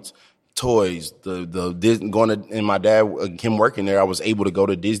points. Toys, and my dad, him working there, I was able to go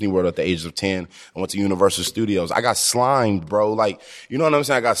to Disney World at the age of 10. I went to Universal Studios. I got slimed, bro. Like, you know what I'm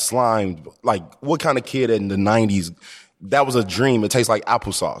saying? I got slimed. Like, what kind of kid in the 90s? That was a dream. It tastes like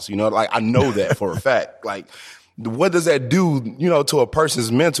applesauce. You know, like, I know that for a fact. Like, what does that do, you know, to a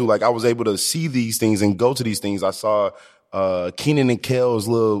person's mental? Like, I was able to see these things and go to these things. I saw Kenan and Kel's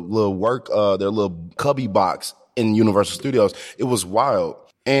little work, their little cubby box in Universal Studios. It was wild.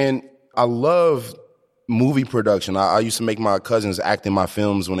 And I love movie production. I used to make my cousins act in my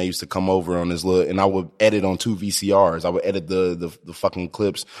films when they used to come over on this and I would edit on 2 VCRs. I would edit the fucking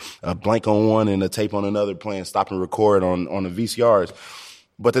clips, a blank on one and a tape on another, playing stop and record on the VCRs.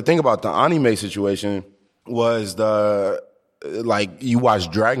 But the thing about the anime situation was you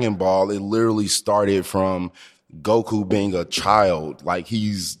watch Dragon Ball, it literally started from Goku being a child. Like,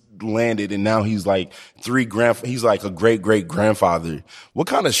 he's landed and now he's like he's like a great grandfather. What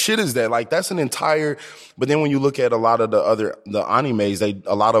kind of shit is that? Like, that's an entire, but then when you look at a lot of the animes,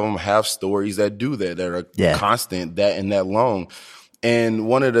 a lot of them have stories that do that are constant, that and that long. And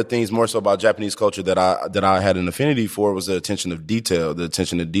one of the things more so about Japanese culture that I had an affinity for was the attention to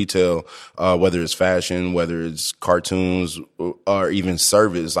detail, whether it's fashion, whether it's cartoons or even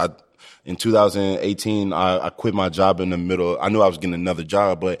service. In 2018, I quit my job in the middle. I knew I was getting another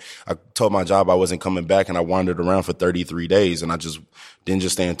job, but I told my job I wasn't coming back, and I wandered around for 33 days. And I just didn't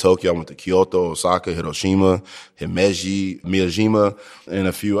just stay in Tokyo. I went to Kyoto, Osaka, Hiroshima, Himeji, Miyajima, and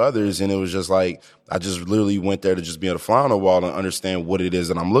a few others. And it was just like, I just literally went there to just be able to fly on the wall and understand what it is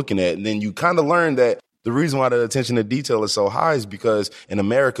that I'm looking at. And then you kind of learn that the reason why the attention to detail is so high is because in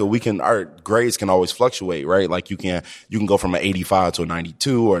America, our grades can always fluctuate, right? Like you can go from an 85 to a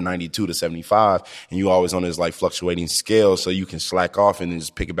 92 or a 92 to 75, and you always on this like fluctuating scale, so you can slack off and then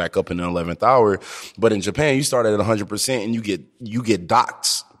just pick it back up in the 11th hour. But in Japan, you start at 100% and you get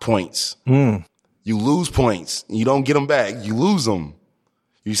docked points. You lose points. You don't get them back. You lose them.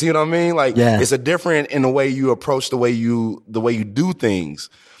 You see what I mean? Like, It's a different in the way you approach the way you do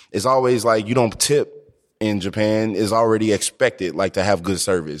things. It's always like you don't tip. In Japan is already expected, like, to have good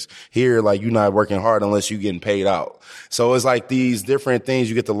service. Here, like, you're not working hard unless you're getting paid out. So it's like these different things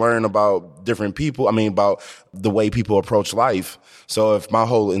you get to learn about different people. About the way people approach life. So if my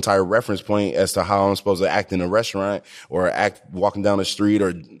whole entire reference point as to how I'm supposed to act in a restaurant or act walking down the street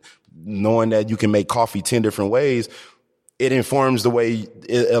or knowing that you can make coffee 10 different ways, it informs the way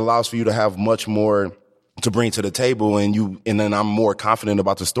it allows for you to have much more to bring to the table, and then I'm more confident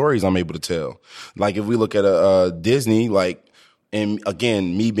about the stories I'm able to tell. Like, if we look at Disney, like, and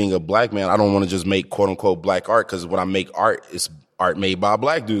again, me being a black man, I don't want to just make quote unquote black art, because when I make art, it's art made by a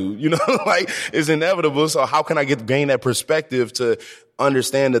black dude, like, it's inevitable. So how can I gain that perspective to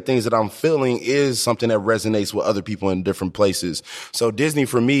understand the things that I'm feeling is something that resonates with other people in different places. So Disney,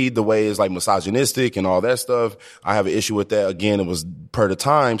 for me, the way is like misogynistic and all that stuff, I have an issue with that. Again, it was per the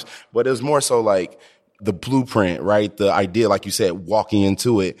times, but it was more so like the blueprint, right? The idea, like you said, walking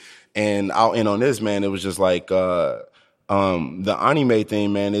into it. And I'll end on this, man. It was just like, the anime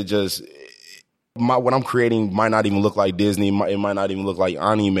thing, man. What I'm creating might not even look like Disney. It might not even look like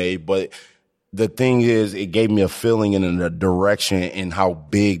anime, but the thing is, it gave me a feeling and a direction in how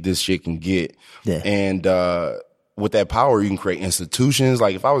big this shit can get. Yeah. And, with that power, you can create institutions.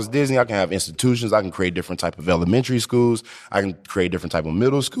 Like, if I was Disney, I can have institutions. I can create different type of elementary schools. I can create different type of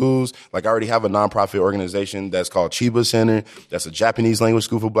middle schools. Like, I already have a nonprofit organization that's called Chiba Center. That's a Japanese language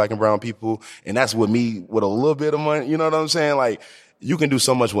school for black and brown people. And that's with me with a little bit of money. You know what I'm saying? Like, you can do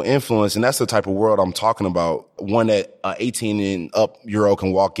so much with influence. And that's the type of world I'm talking about. One that 18 and up Euro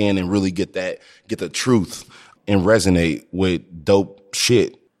can walk in and really get the truth and resonate with dope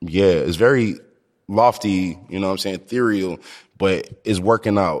shit. Yeah, it's very lofty, you know what I'm saying, ethereal, but it's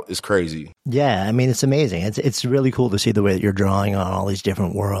working out. It's crazy. Yeah, I mean, it's amazing. It's really cool to see the way that you're drawing on all these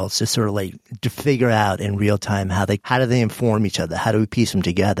different worlds to sort of like to figure out in real time how do they inform each other? How do we piece them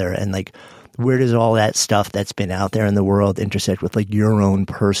together? And like, where does all that stuff that's been out there in the world intersect with like your own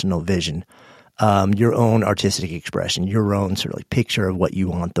personal vision, your own artistic expression, your own sort of like picture of what you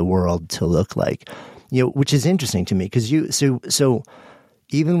want the world to look like, which is interesting to me because so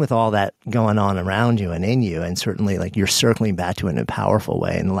even with all that going on around you and in you, and certainly like you're circling back to it in a powerful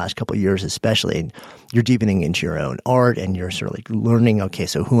way in the last couple of years, especially, and you're deepening into your own art and you're sort of like learning, okay,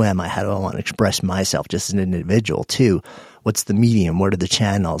 so who am I? How do I want to express myself just as an individual too? What's the medium? What are the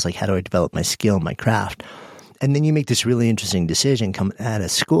channels? Like, how do I develop my skill, my craft? And then you make this really interesting decision coming out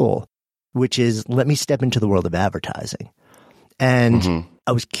of school, which is, let me step into the world of advertising. And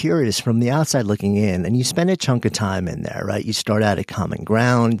I was curious from the outside looking in, and you spend a chunk of time in there, right? You start out at Common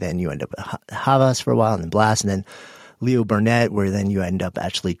Ground, then you end up at Havas for a while, and then Blast, and then Leo Burnett, where then you end up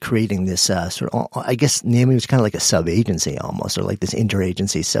actually creating this sort of, I guess, naming it was kind of like a sub-agency almost, or like this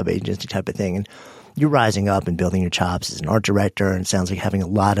interagency, sub-agency type of thing. And you're rising up and building your chops as an art director, and it sounds like having a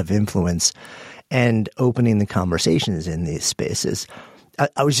lot of influence and opening the conversations in these spaces.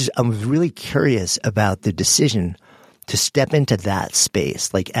 I was really curious about the decision to step into that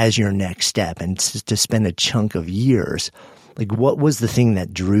space, like as your next step, and to spend a chunk of years. Like, what was the thing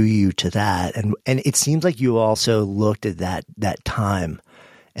that drew you to that? And it seems like you also looked at that time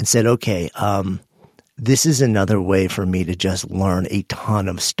and said, okay, this is another way for me to just learn a ton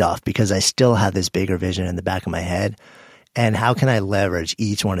of stuff because I still have this bigger vision in the back of my head. And how can I leverage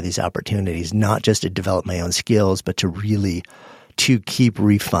each one of these opportunities, not just to develop my own skills, but to really to keep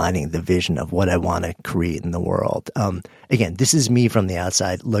refining the vision of what I want to create in the world. Again, this is me from the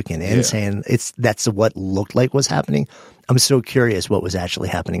outside looking in, saying that's what looked like was happening. I'm so curious what was actually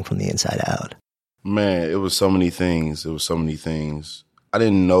happening from the inside out. Man, it was so many things. I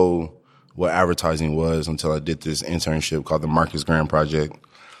didn't know what advertising was until I did this internship called the Marcus Graham Project.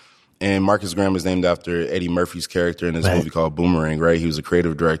 And Marcus Graham is named after Eddie Murphy's character in this movie called Boomerang, right? He was a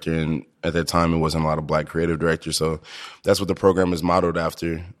creative director, and at that time, it wasn't a lot of black creative directors. So that's what the program is modeled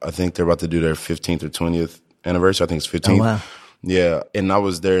after. I think they're about to do their 15th or 20th anniversary. I think it's 15th. Oh, wow. Yeah. And I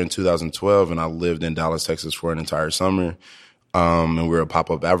was there in 2012, and I lived in Dallas, Texas for an entire summer. And we were a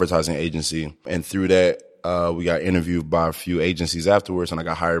pop-up advertising agency. And through that, we got interviewed by a few agencies afterwards, and I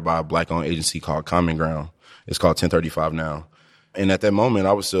got hired by a black-owned agency called Common Ground. It's called 1035 now. And at that moment,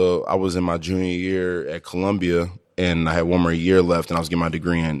 I was in my junior year at Columbia, and I had one more year left, and I was getting my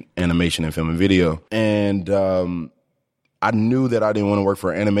degree in animation and film and video. And I knew that I didn't want to work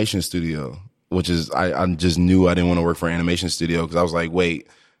for an animation studio, which is, I just knew I didn't want to work for an animation studio because I was like, wait,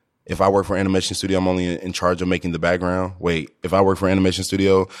 if I work for an animation studio, I'm only in charge of making the background. Wait, if I work for an animation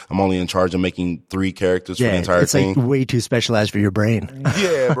studio, I'm only in charge of making 3 characters for the entire thing. It's like way too specialized for your brain.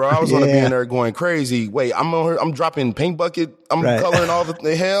 Yeah, bro. I was going to be in there going crazy. Wait, I'm dropping paint bucket. I'm coloring all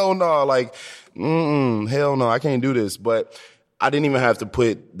the hell no. Like, hell no. I can't do this. But I didn't even have to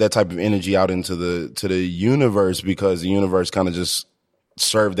put that type of energy out into the universe because the universe kind of just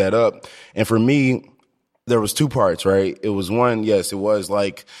served that up. And for me, there was 2 parts, right? It was one, yes, it was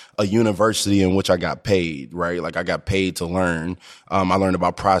like a university in which I got paid, right? Like I got paid to learn. I learned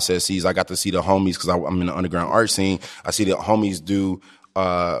about processes. I got to see the homies because I'm in the underground art scene. I see the homies do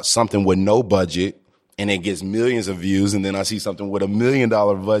something with no budget and it gets millions of views. And then I see something with $1 million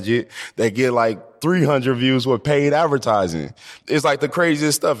budget that get like 300 views with paid advertising. It's like the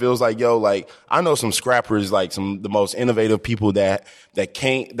craziest stuff. It was like, yo, like I know some scrappers, like the most innovative people that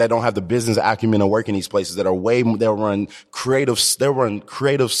don't have the business acumen to work in these places that run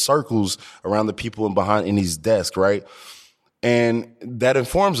creative circles around the people in these desks, right? And that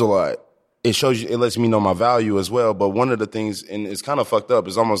informs a lot. It shows you, it lets me know my value as well. But one of the things, and it's kind of fucked up,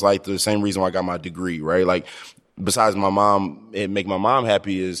 it's almost like the same reason why I got my degree, right? Like, besides my mom, it make my mom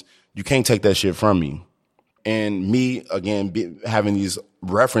happy is you can't take that shit from me. And me, again, having these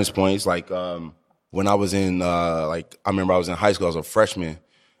reference points, like, when I was in, I remember I was in high school, I was a freshman,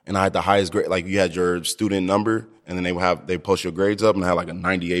 and I had the highest grade, like, you had your student number, and then they post your grades up, and I had like a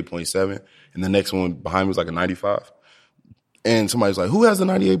 98.7, and the next one behind me was like a 95. And somebody's like, who has the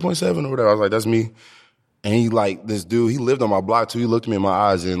 98.7 or whatever? I was like, that's me. And he like, this dude, he lived on my block too. He looked me in my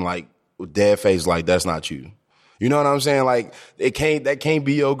eyes and like, with dead face, like, that's not you. You know what I'm saying? Like, that can't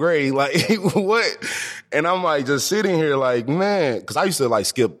be your grade. Like, what? And I'm like, just sitting here like, man, cause I used to like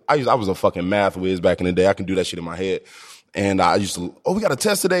skip. I was a fucking math whiz back in the day. I can do that shit in my head. And I used to, we got a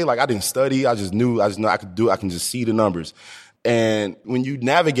test today. Like, I didn't study. I just know I could do it. I can just see the numbers. And when you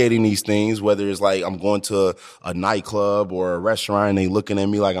navigating these things, whether it's like I'm going to a nightclub or a restaurant and they looking at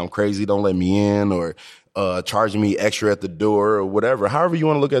me like I'm crazy, don't let me in, or charging me extra at the door or whatever, however you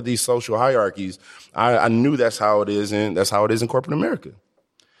want to look at these social hierarchies, I knew that's how it is, and that's how it is in corporate America.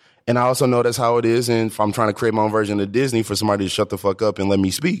 And I also know that's how it is if I'm trying to create my own version of Disney for somebody to shut the fuck up and let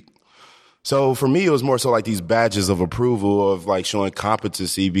me speak. So for me, it was more so like these badges of approval of like showing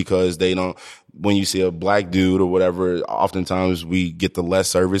competency, because they don't, when you see a black dude or whatever, oftentimes we get the less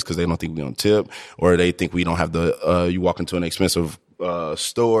service because they don't think we don't tip, or they think we don't have you walk into an expensive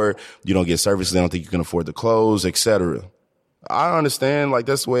store, you don't get service, they don't think you can afford the clothes, etc. I understand, like,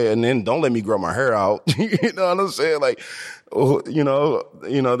 that's the way, and then don't let me grow my hair out. You know what I'm saying? Like, you know,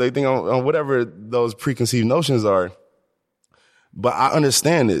 they think on whatever those preconceived notions are. But I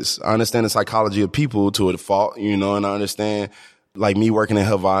understand this. I understand the psychology of people to a fault, you know, and I understand, like, me working in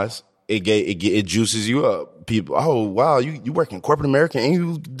Havas, it juices you up. People, oh, wow, you work in corporate America and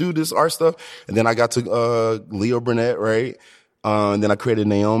you do this art stuff. And then I got to Leo Burnett, right? And then I created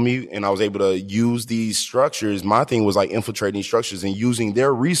Naomi, and I was able to use these structures. My thing was like infiltrating these structures and using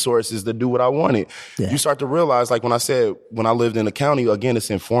their resources to do what I wanted. Yeah. You start to realize, like when I lived in the county, again, it's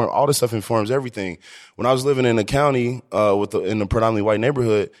informed, all this stuff informs everything. When I was living in the county, in a predominantly white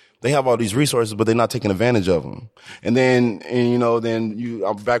neighborhood, they have all these resources, but they're not taking advantage of them. And then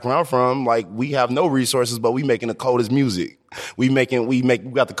back where I'm from, like, we have no resources, but we making the coldest music. We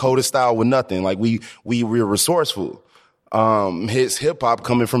got the coldest style with nothing. Like, we're resourceful. His hip hop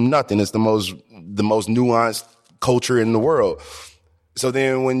coming from nothing. It's the most nuanced culture in the world. So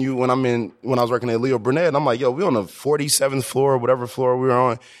then when I was working at Leo Burnett, I'm like, yo, we on the 47th floor, whatever floor we were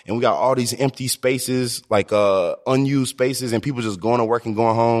on, and we got all these empty spaces, like unused spaces, and people just going to work and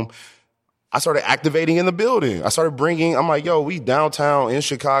going home. I started activating in the building. I started I'm like, yo, we downtown in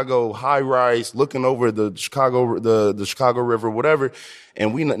Chicago, high rise, looking over the Chicago River, whatever,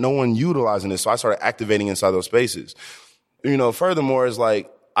 and no one utilizing this. So I started activating inside those spaces. Furthermore, it's like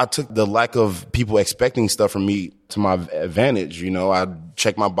I took the lack of people expecting stuff from me to my advantage. I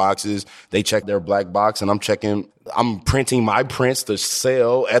check my boxes, they check their black box, and I'm printing my prints to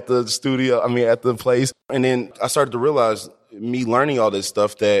sell at the studio, at the place. And then I started to realize, me learning all this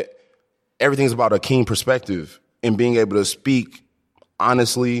stuff, that everything's about a keen perspective and being able to speak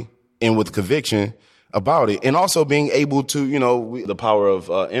honestly and with conviction about it. And also being able to, the power of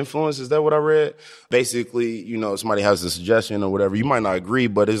influence. Is that what I read? Basically, somebody has a suggestion or whatever. You might not agree,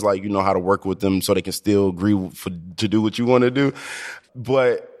 but it's like, how to work with them so they can still agree to do what you want to do.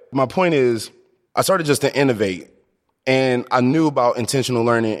 But my point is, I started just to innovate. And I knew about intentional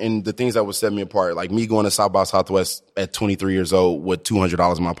learning and the things that would set me apart, like me going to South by Southwest at 23 years old with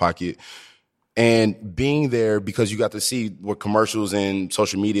 $200 in my pocket. And being there, because you got to see what commercials and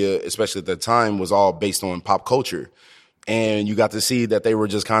social media, especially at that time, was all based on pop culture. And you got to see that they were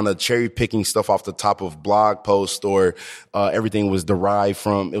just kind of cherry picking stuff off the top of blog posts, or everything was derived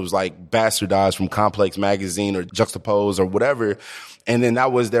from, it was like bastardized from Complex magazine or Juxtapose or whatever. And then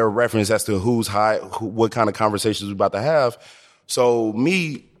that was their reference as to who's hot, what kind of conversations we're about to have. So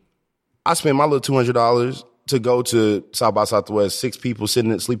I spent my little $200 to go to South by Southwest, 6 people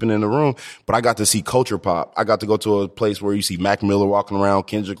sleeping in the room, but I got to see culture pop. I got to go to a place where you see Mac Miller walking around,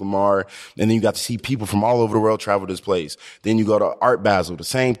 Kendrick Lamar, and then you got to see people from all over the world travel this place. Then you go to Art Basel, the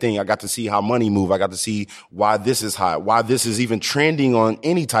same thing. I got to see how money move. I got to see why this is hot, why this is even trending on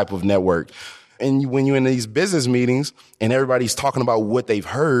any type of network. And when you're in these business meetings and everybody's talking about what they've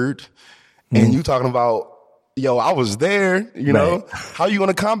heard, and you talking about, yo, I was there, know, how you going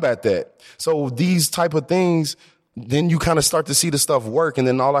to combat that? So these type of things, then you kind of start to see the stuff work. And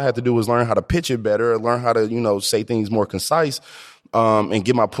then all I had to do was learn how to pitch it better, learn how to, say things more concise, and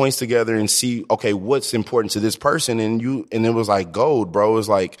get my points together and see, okay, what's important to this person. And it was like gold, bro. It was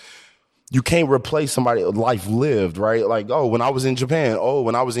like, you can't replace somebody's life lived, right? Like, when I was in Japan,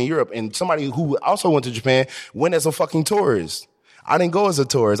 when I was in Europe, and somebody who also went to Japan went as a fucking tourist. I didn't go as a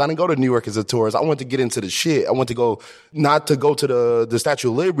tourist. I didn't go to New York as a tourist. I went to get into the shit. I went to go, not to go to the Statue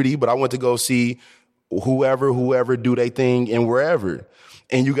of Liberty, but I went to go see whoever do their thing and wherever.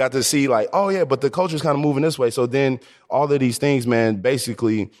 And you got to see like, oh yeah, but the culture's kind of moving this way. So then all of these things, man,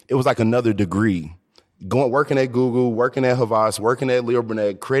 basically it was like another degree. Working at Google, working at Havas, working at Leo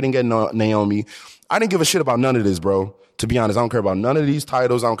Burnett, creating at Naomi. I didn't give a shit about none of this, bro. To be honest, I don't care about none of these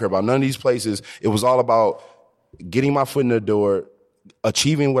titles. I don't care about none of these places. It was all about getting my foot in the door,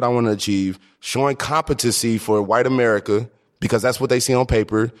 achieving what I want to achieve, showing competency for white America, because that's what they see on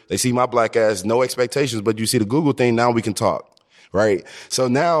paper. They see my black ass, no expectations, but you see the Google thing, now we can talk, right? So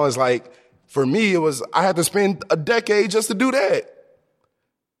now it's like, for me, I had to spend a decade just to do that.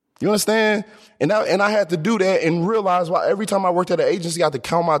 You understand? And I had to do that and realize why every time I worked at an agency, I had to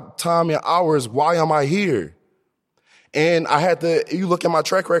count my time and hours. Why am I here? And you look at my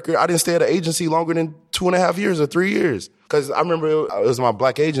track record, I didn't stay at an agency longer than 2.5 years or 3 years. Because I remember it was my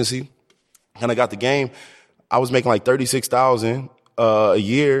black agency, and I got the game. I was making like $36,000 a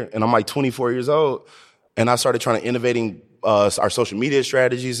year, and I'm like 24 years old. And I started trying to innovating our social media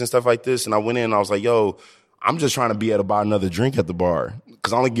strategies and stuff like this. And I went in and I was like, yo, I'm just trying to be able to buy another drink at the bar.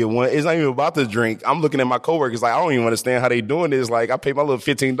 Because I only get one. It's not even about the drink. I'm looking at my coworkers like, I don't even understand how they doing this. Like, I paid my little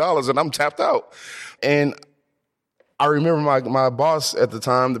 $15 and I'm tapped out. And I remember my boss at the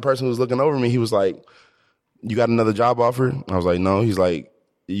time, the person who was looking over me, he was like, you got another job offer? I was like, no. He's like,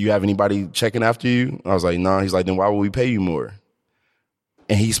 you have anybody checking after you? I was like, no. He's like, then why would we pay you more?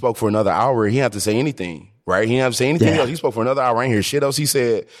 And he spoke for another hour. He didn't have to say anything, right? He didn't have to say anything else. He spoke for another hour. I didn't hear shit else he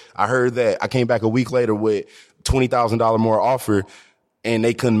said. I heard that. I came back a week later with $20,000 more offer, and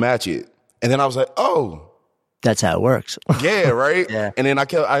they couldn't match it. And then I was like, oh. That's how it works. Yeah, right? Yeah. And then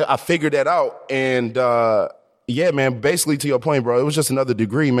I figured that out. And yeah, man, basically to your point, bro, it was just another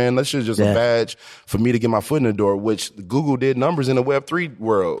degree, man. That's just a badge for me to get my foot in the door, which Google did numbers in the Web3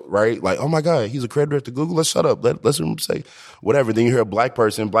 world, right? Like, oh my God, he's a creditor at Google. Let's shut up. Let's hear him say whatever. Then you hear a black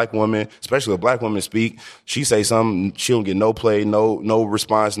person, black woman, especially a black woman speak. She say something, she don't get no play, no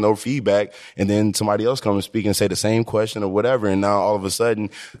response, no feedback. And then somebody else come and speak and say the same question or whatever. And now all of a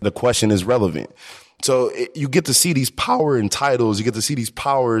sudden the question is relevant. So you get to see these power and titles. You get to see these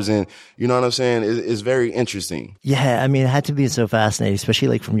powers, and you know what I'm saying? It's very interesting. Yeah, I mean, it had to be so fascinating, especially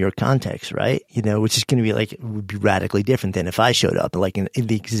like from your context, right? You know, which is going to be like, it would be radically different than if I showed up like in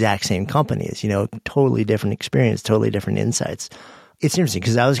the exact same companies, you know, totally different experience, totally different insights. it's interesting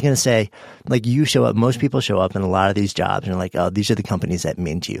because I was going to say, like, you show up, most people show up in a lot of these jobs and are like, oh, these are the companies that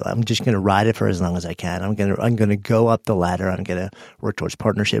mint you. I'm just going to ride it for as long as I can. I'm going to go up the ladder. I'm going to work towards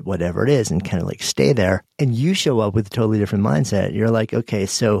partnership, whatever it is, and kind of like stay there. And you show up with a totally different mindset. You're like, okay,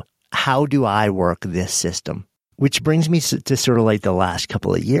 so how do I work this system? Which brings me to sort of like the last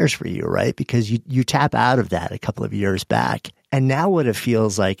couple of years for you, right? Because you tap out of that a couple of years back. And now what it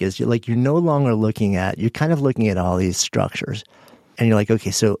feels like is you're no longer you're kind of looking at all these structures. And you're like, okay,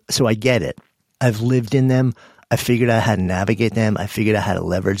 so I get it. I've lived in them. I figured out how to navigate them. I figured out how to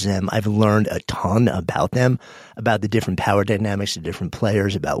leverage them. I've learned a ton about them, about the different power dynamics, the different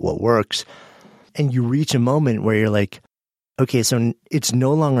players, about what works. And you reach a moment where you're like, okay, so it's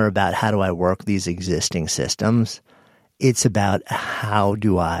no longer about how do I work these existing systems. It's about how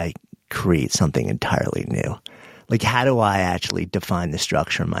do I create something entirely new? Like, how do I actually define the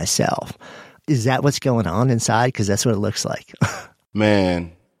structure myself? Is that what's going on inside? Because that's what it looks like.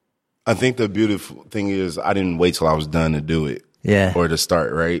 Man, I think the beautiful thing is I didn't wait till I was done to do it. Yeah. Or to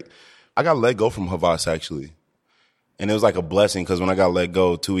start, right? I got let go from Havas, actually. And it was like a blessing because when I got let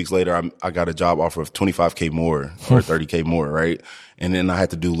go, 2 weeks later, I got a job offer of $25K more or $30K more, right? And then I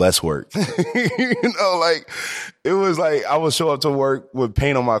had to do less work. Like, it was like I would show up to work with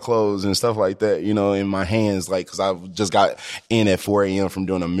paint on my clothes and stuff like that, in my hands, like, because I just got in at 4 a.m. from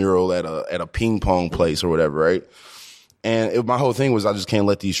doing a mural at a ping pong place or whatever, right? And my whole thing was I just can't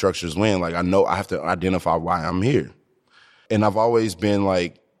let these structures win. Like, I know I have to identify why I'm here. And I've always been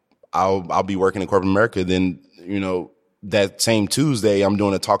like, I'll be working in corporate America. Then, that same Tuesday, I'm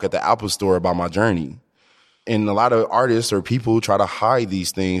doing a talk at the Apple store about my journey. And a lot of artists or people try to hide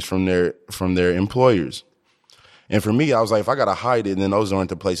these things from their employers. And for me, I was like, if I got to hide it, then those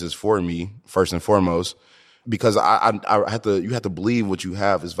aren't the places for me, first and foremost. Because you have to believe what you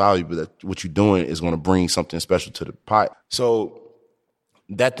have is valuable, that what you're doing is going to bring something special to the pot. So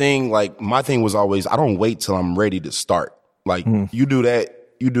that thing, like, my thing was always, I don't wait till I'm ready to start. Like, you do that,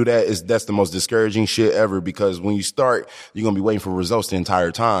 that's the most discouraging shit ever, because when you start, you're going to be waiting for results the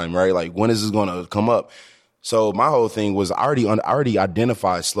entire time, right? Like, when is this going to come up? So my whole thing was I already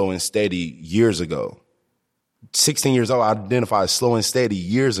identified slow and steady years ago. 16 years old, I identified slow and steady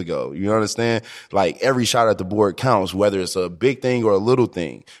years ago. You understand? Like, every shot at the board counts, whether it's a big thing or a little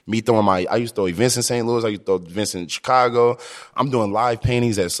thing. I used to throw events in St. Louis. I used to throw events in Chicago. I'm doing live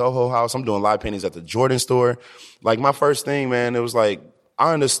paintings at Soho House. I'm doing live paintings at the Jordan store. Like, my first thing, man, it was like,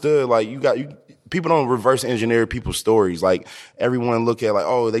 I understood, like, people don't reverse engineer people's stories. Like, everyone look at, like,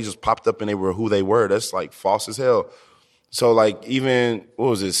 oh, they just popped up and they were who they were. That's, like, false as hell. So, like, even, what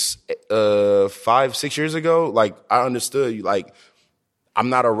was this, 5-6 years ago, like, I understood, like, I'm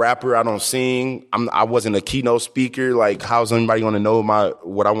not a rapper, I don't sing, I wasn't a keynote speaker, like, how's anybody gonna know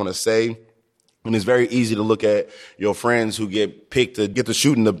what I wanna say? And it's very easy to look at your friends who get picked to get to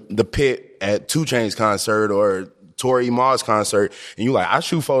shoot in the pit at 2 Chainz concert or Tori Moss concert, and you like, I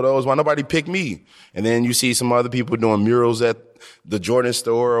shoot photos, why nobody pick me? And then you see some other people doing murals at the Jordan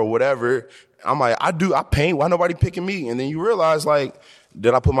store or whatever. I'm like, I paint, why nobody picking me? And then you realize, like,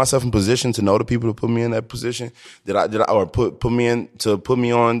 did I put myself in position to know the people to put me in that position? Did I put me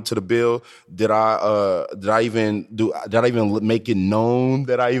on to the bill? Did I even make it known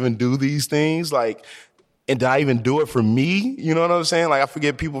that I even do these things? Like, and did I even do it for me? You know what I'm saying?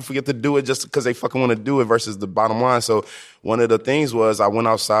 Like, people forget to do it just because they fucking want to do it versus the bottom line. So one of the things was I went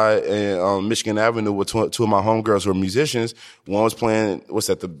outside in Michigan Avenue with two of my homegirls who are musicians. One was playing, what's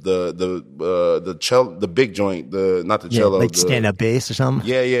that, the cello, the big joint, not the cello. Like stand-up bass or something?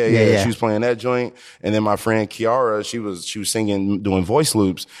 Yeah. She was playing that joint. And then my friend Kiara, she was singing, doing voice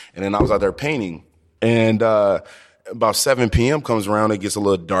loops. And then I was out there painting. And, about 7 p.m. comes around, it gets a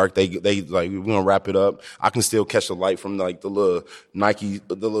little dark. They like, we're gonna wrap it up. I can still catch the light from like the little Nike,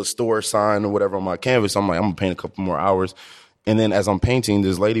 the little store sign or whatever on my canvas. I'm like, I'm gonna paint a couple more hours. And then as I'm painting,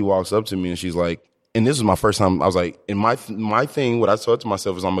 this lady walks up to me and she's like, and this was my first time, I was like, and my thing, what I thought to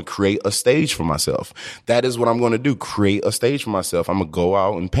myself is I'm gonna create a stage for myself. That is what I'm gonna do, create a stage for myself. I'm gonna go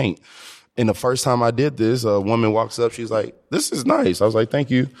out and paint. And the first time I did this, a woman walks up, she's like, this is nice. I was like,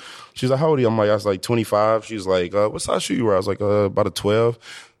 thank you. She's like, how old are you? I was like, 25. She's like, what size shoe you wear? I was like, about a 12.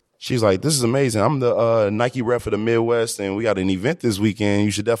 She's like, this is amazing. I'm the Nike rep for the Midwest, and we got an event this weekend.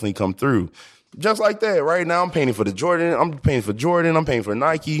 You should definitely come through. Just like that. Right now, I'm painting for Jordan. I'm painting for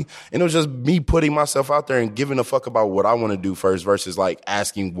Nike. And it was just me putting myself out there and giving a fuck about what I want to do first versus like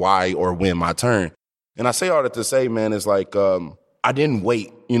asking why or when my turn. And I say all that to say, man, it's like, I didn't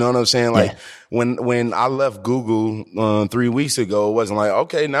wait. You know what I'm saying? Like when I left Google 3 weeks ago, it wasn't like,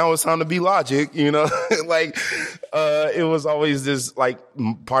 okay, now it's time to be Logic, you know? Like it was always this like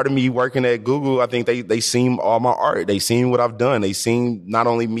part of me working at Google. I think they seen all my art. They seen what I've done. They seen not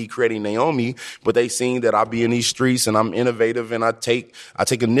only me creating Naomi, but they seen that I be in these streets and I'm innovative and I take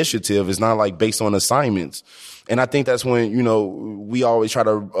initiative. It's not like based on assignments. And I think that's when, you know, we always try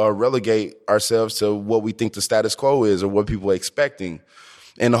to relegate ourselves to what we think the status quo is or what people are expecting.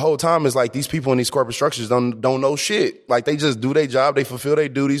 And the whole time is like these people in these corporate structures don't know shit. Like they just do their job, they fulfill their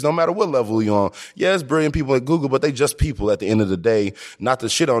duties, no matter what level you're on. Yeah, it's brilliant people at Google, but they just people at the end of the day. Not to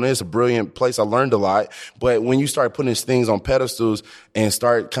shit on it, it's a brilliant place. I learned a lot. But when you start putting these things on pedestals and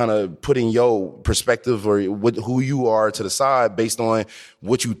start kind of putting your perspective or who you are to the side based on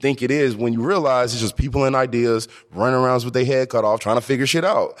what you think it is, when you realize it's just people and ideas running around with their head cut off trying to figure shit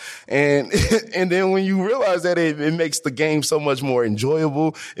out. And and then when you realize that it makes the game so much more enjoyable,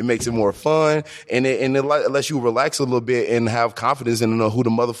 it makes it more fun, and it lets you relax a little bit and have confidence in who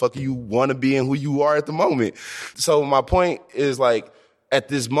the motherfucker you want to be and who you are at the moment. So my point is like at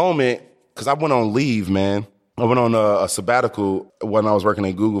this moment, because I went on leave, man. I went on a sabbatical when I was working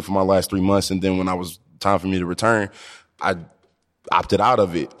at Google for my last 3 months, and then when I was time for me to return, I opted out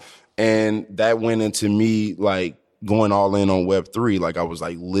of it. And that went into me like going all in on Web3. Like I was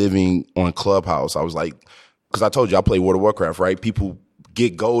like living on Clubhouse. I was like, because I told you I play World of Warcraft, right? People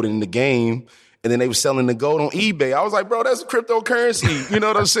get gold in the game, and then they were selling the gold on eBay. I was like, bro, that's cryptocurrency. You know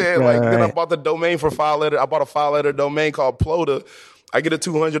what I'm saying? Like then I bought the domain for I bought a 5-letter domain called Plota. I get a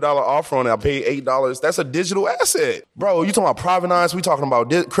 $200 offer on it. I paid $8. That's a digital asset. Bro, you talking about provenance. We talking about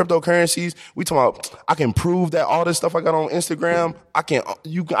cryptocurrencies. We talking about, I can prove that all this stuff I got on Instagram, I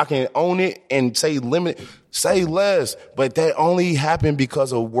can own it and say less. But that only happened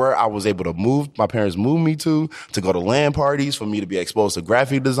because of where I was able to move. My parents moved me to go to LAN parties, for me to be exposed to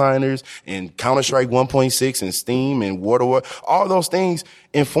graphic designers and Counter-Strike 1.6 and Steam and War. All those things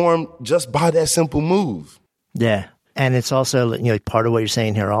informed just by that simple move. Yeah. And it's also, you know, part of what you're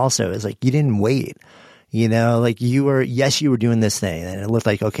saying here also is like, you didn't wait, you know, like you were doing this thing and it looked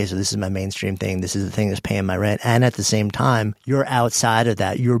like, okay, so this is my mainstream thing. This is the thing that's paying my rent. And at the same time, you're outside of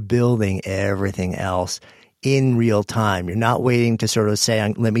that. You're building everything else in real time. You're not waiting to sort of say,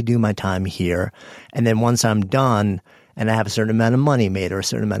 let me do my time here. And then once I'm done and I have a certain amount of money made or a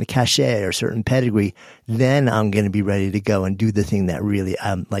certain amount of cachet or a certain pedigree, then I'm going to be ready to go and do the thing that really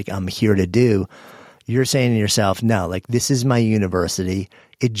I'm here to do. You're saying to yourself, no, like this is my university.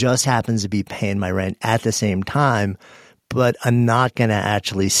 It just happens to be paying my rent at the same time, but I'm not going to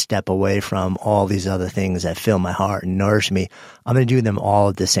actually step away from all these other things that fill my heart and nourish me. I'm going to do them all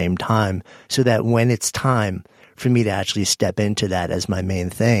at the same time so that when it's time for me to actually step into that as my main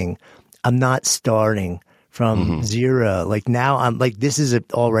thing, I'm not starting from zero. Like now I'm like, this is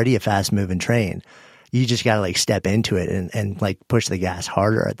already a fast moving train. You just got to like step into it and like push the gas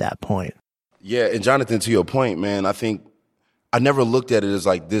harder at that point. Yeah, and Jonathan, to your point, man, I think I never looked at it as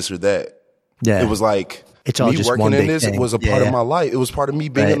like this or that. Yeah. It was like it's all me just working one in big this thing. was a part of my life. It was part of me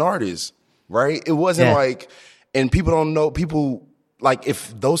being an artist, right? It wasn't like, and people don't know, people, like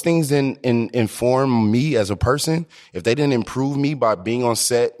if those things didn't inform me as a person, if they didn't improve me by being on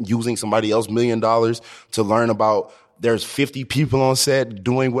set, using somebody else's $1 million to learn about there's 50 people on set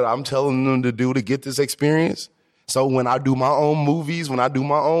doing what I'm telling them to do to get this experience. So when I do my own movies, when I do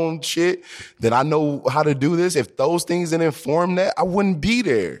my own shit, then I know how to do this. If those things didn't inform that, I wouldn't be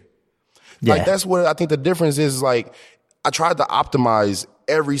there. Yeah. Like that's what I think the difference is. Like I tried to optimize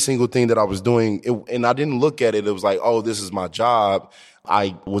every single thing that I was doing, and I didn't look at it. It was like, oh, this is my job.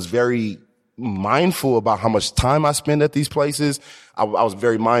 I was very mindful about how much time I spend at these places. I was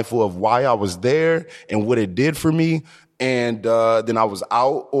very mindful of why I was there and what it did for me. And then I was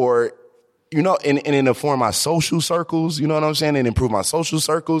out, or you know, and it informed my social circles, you know what I'm saying? And improve my social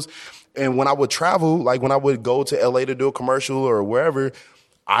circles. And when I would travel, like when I would go to LA to do a commercial or wherever,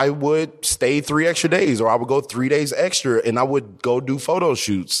 I would stay 3 extra days, or I would go 3 days extra, and I would go do photo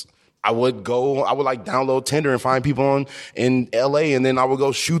shoots. I would like download Tinder and find people in LA, and then I would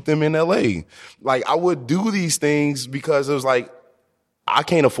go shoot them in LA. Like I would do these things because it was like, I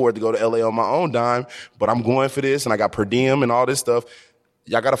can't afford to go to LA on my own dime, but I'm going for this, and I got per diem and all this stuff.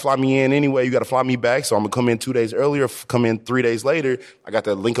 Y'all got to fly me in anyway. You got to fly me back. So I'm going to come in 2 days earlier, come in 3 days later. I got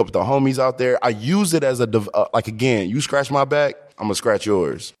to link up with the homies out there. I use it as like, again, you scratch my back, I'm going to scratch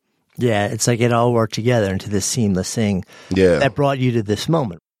yours. Yeah, it's like it all worked together into this seamless thing that brought you to this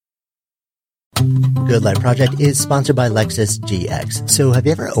moment. Good Life Project is sponsored by Lexus GX. So have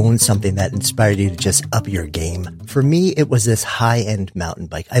you ever owned something that inspired you to just up your game? For me, it was this high-end mountain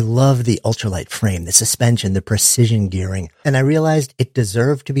bike. I love the ultralight frame, the suspension, the precision gearing, and I realized it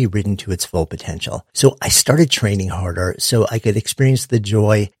deserved to be ridden to its full potential. So I started training harder so I could experience the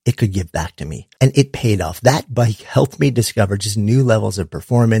joy it could give back to me. And it paid off. That bike helped me discover just new levels of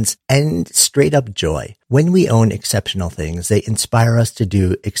performance and straight up joy. When we own exceptional things, they inspire us to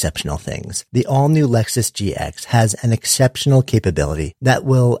do exceptional things. The all-new Lexus GX has an exceptional capability that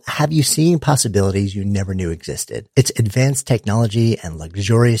will have you seeing possibilities you never knew existed. Its advanced technology and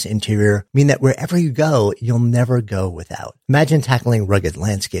luxurious interior mean that wherever you go, you'll never go without. Imagine tackling rugged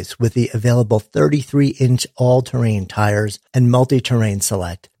landscapes with the available 33-inch all-terrain tires and multi-terrain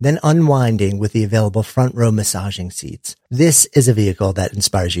select, then unwinding with the available front-row massaging seats. This is a vehicle that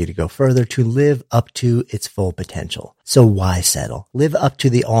inspires you to go further, to live up to its full potential. So why settle? Live up to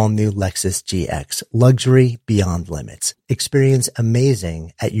the all-new Lexus GX. Luxury beyond limits. Experience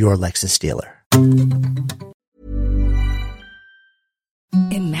amazing at your Lexus dealer.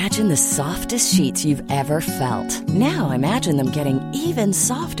 Imagine the softest sheets you've ever felt. Now imagine them getting even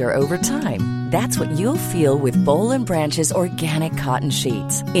softer over time. That's what you'll feel with Boll & Branch's organic cotton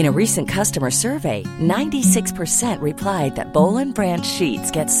sheets. In a recent customer survey, 96% replied that Boll & Branch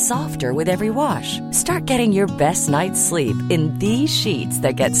sheets get softer with every wash. Start getting your best night's sleep in these sheets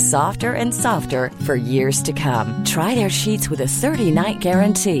that get softer and softer for years to come. Try their sheets with a 30-night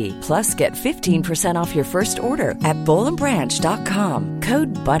guarantee. Plus, get 15% off your first order at bollandbranch.com.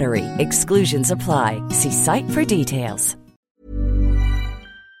 Code BUTTERY. Exclusions apply. See site for details.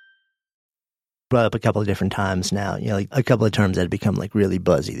 Brought up a couple of different times now, like a couple of terms that have become like really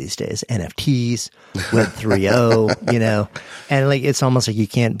buzzy these days. NFTs, Web 3.0, and like it's almost like you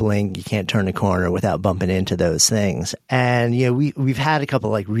can't blink, you can't turn a corner without bumping into those things. And we've had a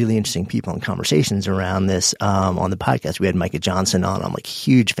couple of like really interesting people in conversations around this on the podcast. We had Micah Johnson on. I'm like a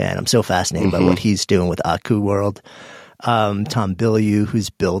huge fan. I'm so fascinated by what he's doing with Aku World. Tom Bilyeu, who's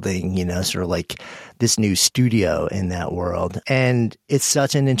building, sort of like this new studio in that world. And it's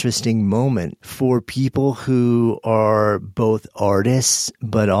such an interesting moment for people who are both artists,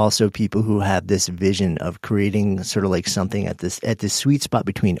 but also people who have this vision of creating sort of like something at this sweet spot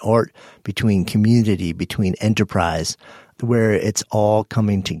between art, between community, between enterprise, where it's all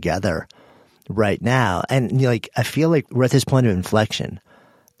coming together right now. And I feel like we're at this point of inflection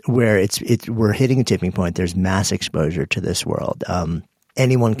where we're hitting a tipping point. There's mass exposure to this world.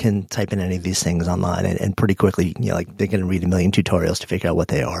 Anyone can type in any of these things online and pretty quickly, they're going to read a million tutorials to figure out what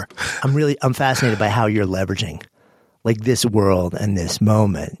they are. I'm fascinated by how you're leveraging like this world and this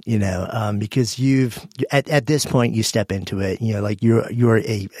moment, because at this point you step into it, you're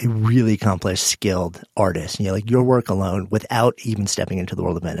a really accomplished, skilled artist. Your work alone, without even stepping into the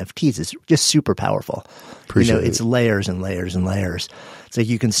world of NFTs, is just super powerful. It's layers and layers and layers. It's like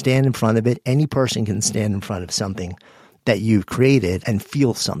you can stand in front of it. Any person can stand in front of something that you've created and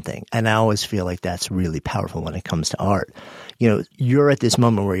feel something. And I always feel like that's really powerful when it comes to art. You're at this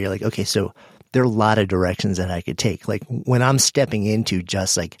moment where you're like, okay, so there are a lot of directions that I could take. Like when I'm stepping into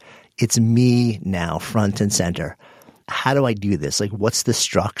just like, it's me now, front and center. How do I do this? Like, what's the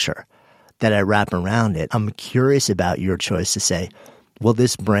structure that I wrap around it? I'm curious about your choice to say, well,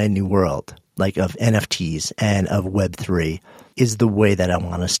 this brand new world, like of NFTs and of Web3, is the way that I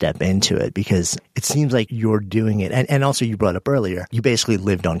want to step into it, because it seems like you're doing it. And also you brought up earlier, you basically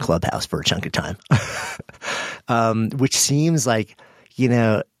lived on Clubhouse for a chunk of time, which seems like,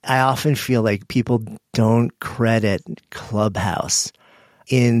 I often feel like people don't credit Clubhouse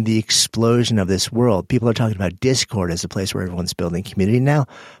in the explosion of this world. People are talking about Discord as a place where everyone's building community now,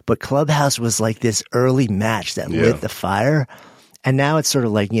 but Clubhouse was like this early match that lit the fire. And now it's sort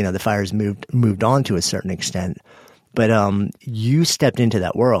of like, the fire's moved on to a certain extent. But you stepped into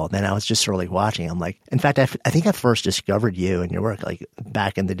that world, and I was just sort of like watching. I'm like, in fact, I think I first discovered you and your work like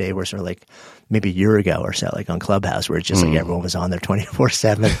back in the day, where sort of like maybe a year ago or so, like on Clubhouse, where it's just like everyone was on there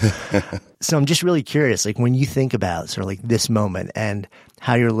 24/7. So I'm just really curious, like when you think about sort of like this moment and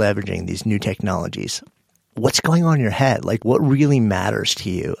how you're leveraging these new technologies, what's going on in your head? Like what really matters to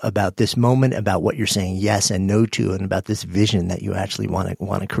you about this moment, about what you're saying yes and no to, and about this vision that you actually want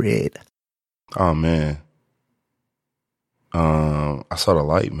to create? Oh man. I saw the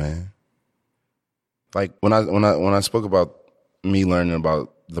light, man. Like when I spoke about me learning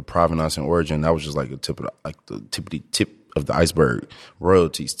about the provenance and origin, that was just like the tippity tip of the iceberg.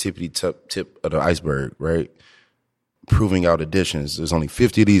 Royalties, tippity tip of the iceberg, right? Proving out editions. There's only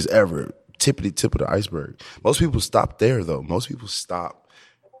 50 of these ever. Tippity tip of the iceberg. Most people stop there though. Most people stop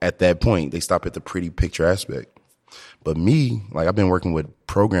at that point. They stop at the pretty picture aspect. But me, like I've been working with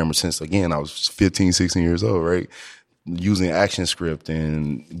programmer since, again, I was 15, 16 years old, right? Using ActionScript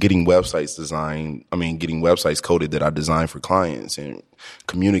and getting websites designed. I mean, getting websites coded that I designed for clients and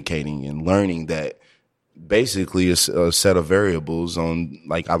communicating and learning that basically a set of variables on,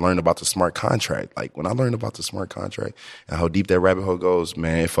 like, I learned about the smart contract. Like, when I learned about the smart contract and how deep that rabbit hole goes,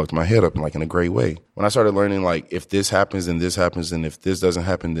 man, it fucked my head up like in a great way. When I started learning, like, if this happens, then this happens, and if this doesn't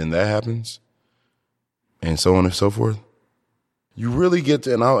happen, then that happens, and so on and so forth, you really get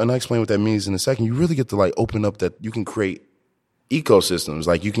to, and I'll explain what that means in a second, you really get to, like, open up that you can create ecosystems.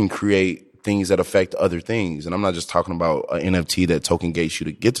 Like, you can create things that affect other things. And I'm not just talking about an NFT that token gates you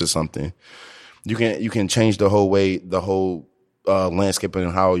to get to something. You can change the whole way, the whole landscape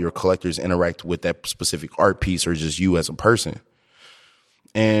and how your collectors interact with that specific art piece or just you as a person.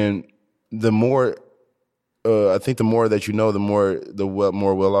 And the more, I think the more that you know, the more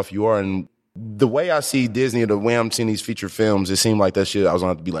well off you are. And the way I see Disney, the way I'm seeing these feature films, it seemed like that shit, I was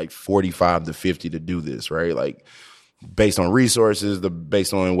going to have to be like 45 to 50 to do this, right? Like, based on resources,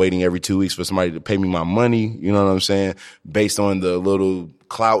 based on waiting every 2 weeks for somebody to pay me my money, you know what I'm saying? Based on the little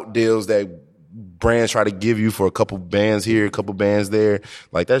clout deals that brands try to give you for a couple bands here, a couple bands there.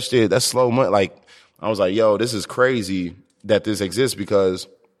 Like, that shit, that's slow money. Like, I was like, yo, this is crazy that this exists, because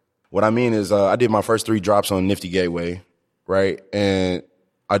what I mean is, I did my first 3 drops on Nifty Gateway, right? And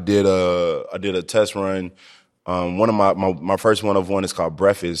I did a test run. One of my first one of one is called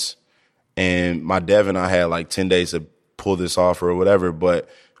Breakfast, and my dev and I had like 10 days to pull this off or whatever, but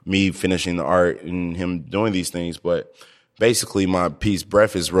me finishing the art and him doing these things. But basically, my piece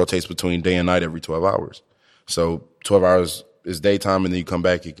Breakfast rotates between day and night every 12 hours. So 12 hours is daytime, and then you come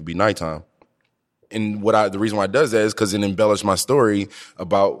back, it could be nighttime. And the reason why it does that is because it embellished my story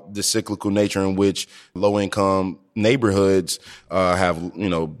about the cyclical nature in which low-income neighborhoods have,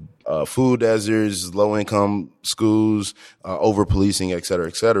 food deserts, low-income schools, over-policing, et cetera,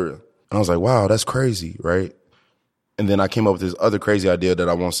 et cetera. And I was like, wow, that's crazy, right? And then I came up with this other crazy idea that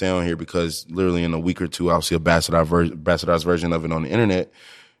I won't say on here, because literally in a week or two, I'll see a bastardized version of it on the internet,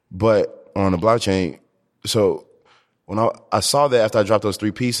 but on the blockchain. So when I saw that after I dropped those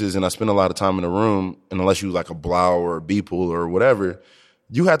 3 pieces, and I spent a lot of time in the room, and unless you like a Blau or a Beeple or whatever,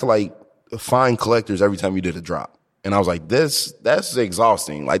 you had to like find collectors every time you did a drop. And I was like, that's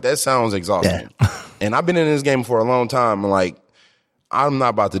exhausting. Like, that sounds exhausting. Yeah. And I've been in this game for a long time. And like, I'm not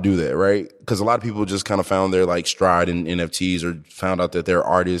about to do that, right? Because a lot of people just kind of found their like stride in NFTs, or found out that they're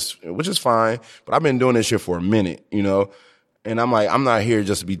artists, which is fine. But I've been doing this shit for a minute, you know? And I'm like, I'm not here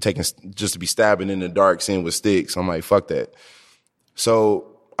just to be stabbing in the dark, seeing with sticks. I'm like, fuck that.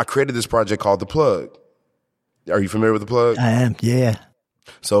 So I created this project called The Plug. Are you familiar with The Plug? I am, yeah.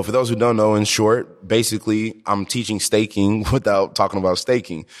 So for those who don't know, in short, basically, I'm teaching staking without talking about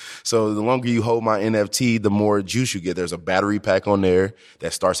staking. So the longer you hold my NFT, the more juice you get. There's a battery pack on there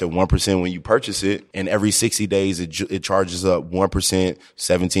that starts at 1% when you purchase it. And every 60 days, it charges up 1%, 17%,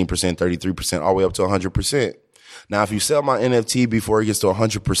 33%, all the way up to 100%. Now, if you sell my NFT before it gets to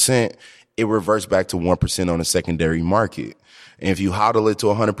 100%, it reverts back to 1% on the secondary market. And if you hodl it to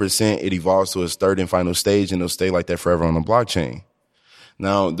 100%, it evolves to its third and final stage, and it'll stay like that forever on the blockchain.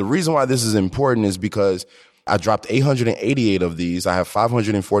 Now, the reason why this is important is because I dropped 888 of these. I have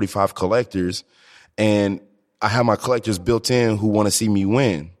 545 collectors, and I have my collectors built in who want to see me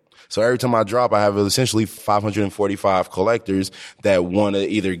win. So every time I drop, I have essentially 545 collectors that want to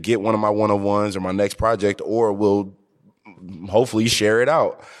either get one of my one-on-ones or my next project, or will hopefully share it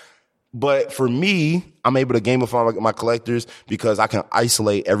out. But for me, I'm able to gamify my collectors because I can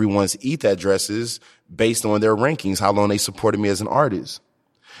isolate everyone's ETH addresses based on their rankings, how long they supported me as an artist.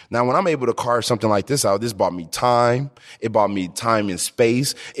 Now, when I'm able to carve something like this out, this bought me time. It bought me time and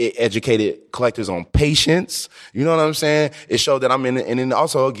space. It educated collectors on patience. You know what I'm saying? It showed that I'm in it. And then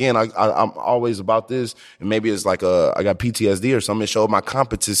also, again, I'm always about this, and maybe it's like I got PTSD or something. It showed my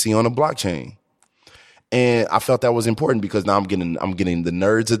competency on the blockchain. And I felt that was important because now I'm getting the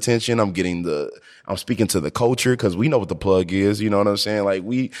nerds' attention. I'm speaking to the culture because we know what the plug is. You know what I'm saying?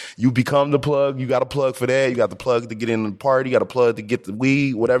 Like you become the plug. You got a plug for that. You got the plug to get in the party. You got a plug to get the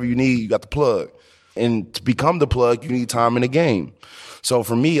weed, whatever you need. You got the plug. And to become the plug, you need time in the game. So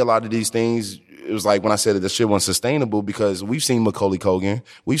for me, a lot of these things, it was like when I said that this shit wasn't sustainable, because we've seen Macaulay Culkin,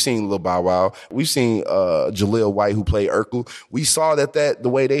 we've seen Lil Bow Wow, we've seen Jaleel White, who played Urkel. We saw that the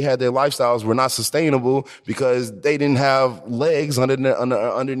way they had their lifestyles were not sustainable because they didn't have legs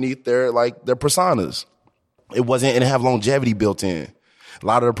underneath their personas. It didn't have longevity built in. A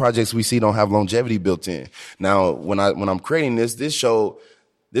lot of the projects we see don't have longevity built in. Now, when I'm creating this showed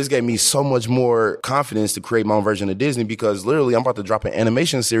this gave me so much more confidence to create my own version of Disney because literally I'm about to drop an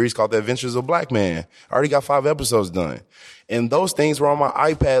animation series called The Adventures of Black Man. I already got 5 episodes done. And those things were on my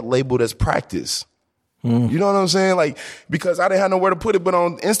iPad labeled as practice. You know what I'm saying? Like, because I didn't have nowhere to put it but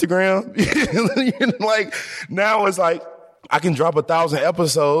on Instagram. Like, now it's like I can drop 1,000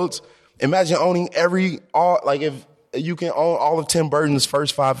 episodes. Imagine owning if you can own all of Tim Burton's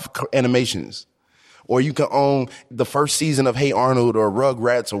first 5 animations. Or you can own the first season of Hey Arnold or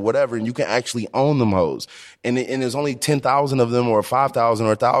Rugrats or whatever, and you can actually own them hoes. And there's only 10,000 of them or 5,000 or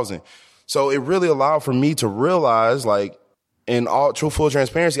 1,000. So it really allowed for me to realize, like, in all true full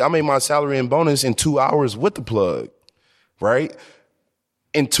transparency, I made my salary and bonus in 2 hours with the plug, right?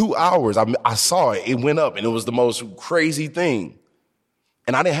 In 2 hours, I saw it. It went up, and it was the most crazy thing.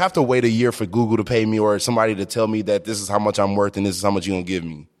 And I didn't have to wait a year for Google to pay me or somebody to tell me that this is how much I'm worth and this is how much you're going to give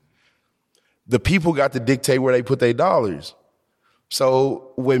me. The people got to dictate where they put their dollars.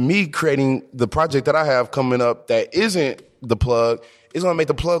 So with me creating the project that I have coming up that isn't the plug, it's going to make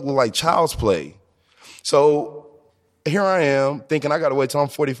the plug look like child's play. So here I am thinking I got to wait till I'm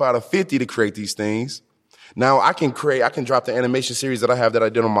 45 to 50 to create these things. Now I can drop the animation series that I have that I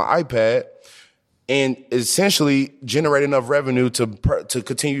did on my iPad and essentially generate enough revenue to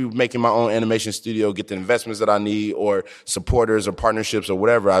continue making my own animation studio, get the investments that I need or supporters or partnerships or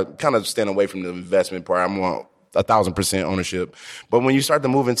whatever. I kind of stand away from the investment part. I'm on 1,000% ownership. But when you start to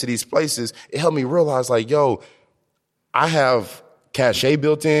move into these places, it helped me realize like, yo, I have cachet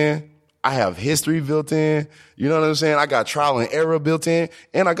built in. I have history built in. You know what I'm saying? I got trial and error built in.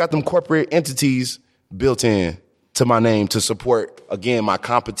 And I got them corporate entities built in to my name to support, again, my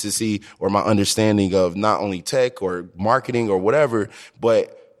competency or my understanding of not only tech or marketing or whatever,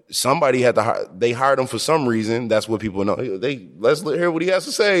 but somebody had to they hired him for some reason. That's what people know. Let's hear what he has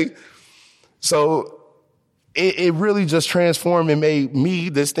to say. So it really just transformed and made me,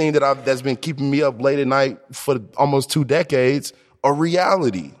 this thing that's been keeping me up late at night for almost 2 decades, a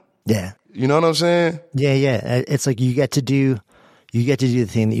reality. Yeah. You know what I'm saying? Yeah. It's like you get to do the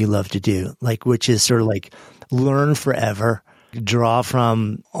thing that you love to do, like, which is sort of like learn forever, draw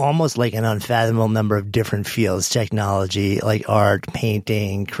from almost like an unfathomable number of different fields, technology, like art,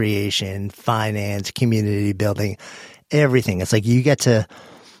 painting, creation, finance, community building, everything. It's like you get to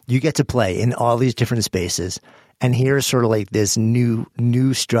play in all these different spaces. And here's sort of like this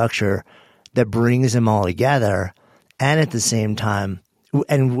new structure that brings them all together. And at the same time,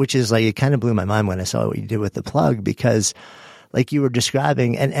 and which is like, it kind of blew my mind when I saw what you did with the plug, because like you were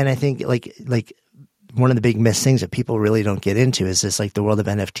describing, and I think like one of the big missed things that people really don't get into is this, like the world of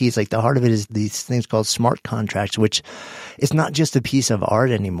NFTs. Like the heart of it is these things called smart contracts, which it's not just a piece of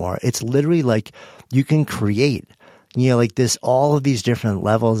art anymore. It's literally like you can create, like this, all of these different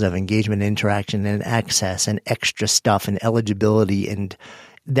levels of engagement, interaction, and access, and extra stuff and eligibility, and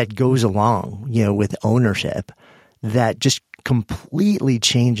that goes along, with ownership, that just completely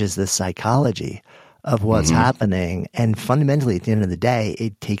changes the psychology of what's happening. And fundamentally, at the end of the day,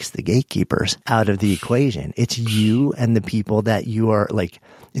 it takes the gatekeepers out of the equation. It's you and the people that you are like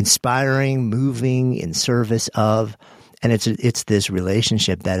inspiring, moving in service of. And it's this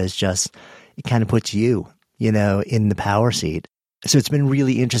relationship that is just, it kind of puts you, in the power seat. So it's been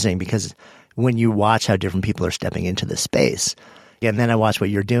really interesting because when you watch how different people are stepping into the space, and then I watch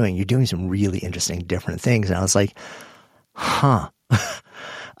what you're doing some really interesting different things. And I was like,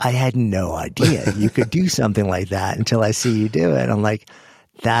 I had no idea you could do something like that until I see you do it. I'm like,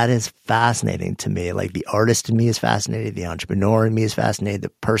 that is fascinating to me. Like the artist in me is fascinated. The entrepreneur in me is fascinated. The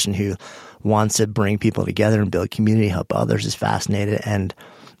person who wants to bring people together and build community, help others is fascinated. And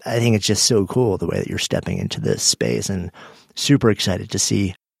I think it's just so cool the way that you're stepping into this space, and super excited to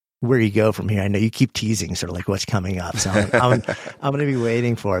see where you go from here. I know you keep teasing sort of like what's coming up. So I'm going to be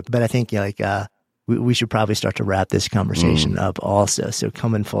waiting for it. But I think we should probably start to wrap this conversation up also. So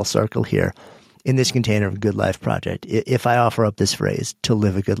coming full circle here in this container of Good Life Project, if I offer up this phrase, to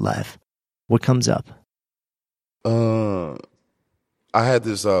live a good life, what comes up? I had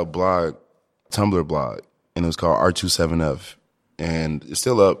this Tumblr blog, and it was called R27F. And it's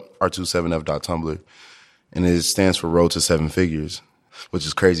still up, r27f.tumblr. And it stands for Road to 7 Figures, which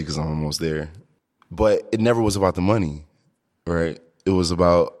is crazy because I'm almost there. But it never was about the money, right? It was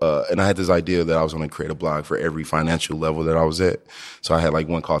about, and I had this idea that I was going to create a blog for every financial level that I was at. So I had like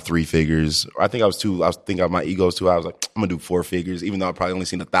one called 3 Figures. I think my ego was too high. I was like, I'm going to do 4 figures, even though I've probably only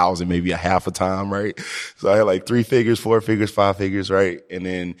seen 1,000, maybe a half a time, right? So I had like 3 figures, 4 figures, 5 figures, right? And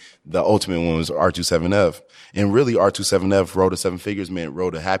then the ultimate one was R27F. And really R27F, Road to 7 Figures, meant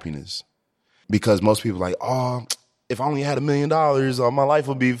Road to Happiness. Because most people are like, oh, if I only had $1 million, my life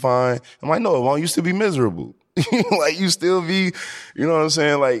would be fine. I'm like, no, it won't. You still be miserable. Like you still be, you know what I'm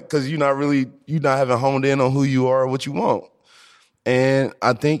saying? Like, cause you're not having honed in on who you are or what you want. And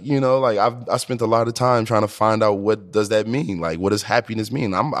I think, like I spent a lot of time trying to find out what does that mean? Like, what does happiness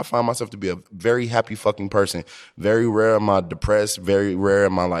mean? I find myself to be a very happy fucking person. Very rare am I depressed. Very rare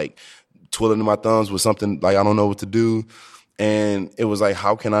am I like twiddling my thumbs with something like I don't know what to do. And it was like,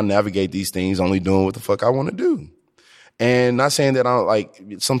 how can I navigate these things only doing what the fuck I want to do? And not saying that I'm like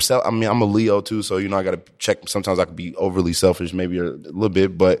I'm a Leo too. So, I got to check. Sometimes I could be overly selfish, maybe a little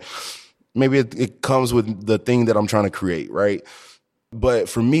bit, but maybe it comes with the thing that I'm trying to create. Right. But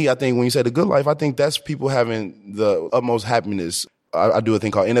for me, I think when you say the good life, I think that's people having the utmost happiness. I do a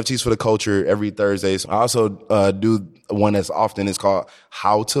thing called NFTs for the Culture every Thursday. So I also do one that's often is called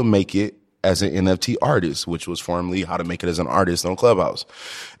How to Make It as an NFT Artist, which was formerly How to Make It as an Artist on Clubhouse.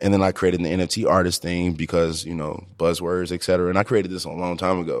 And then I created the NFT artist thing because, buzzwords, et cetera. And I created this a long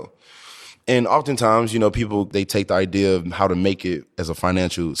time ago. And oftentimes, people, they take the idea of how to make it as a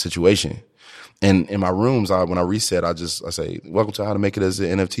financial situation. And in my rooms, when I reset, I say, welcome to How to Make It as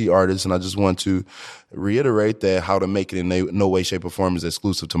an NFT Artist. And I just want to reiterate that how to make it in no way, shape, or form is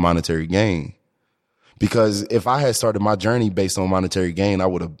exclusive to monetary gain. Because if I had started my journey based on monetary gain, I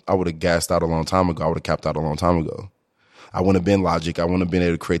would have gassed out a long time ago. I would have capped out a long time ago. I wouldn't have been Logic. I wouldn't have been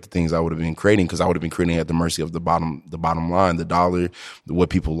able to create the things I would have been creating because I would have been creating at the mercy of the bottom line, the dollar,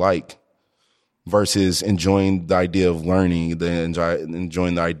 what people like. Versus enjoying the idea of learning,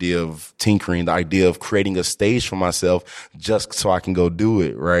 enjoying the idea of tinkering, the idea of creating a stage for myself just so I can go do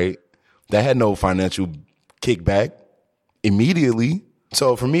it, right? That had no financial kickback immediately.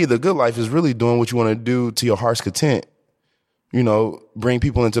 So for me, the good life is really doing what you want to do to your heart's content. Bring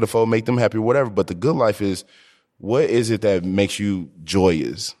people into the fold, make them happy, whatever. But the good life is, what is it that makes you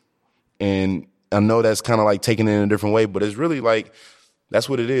joyous? And I know that's kind of like taking it in a different way, but it's really like, that's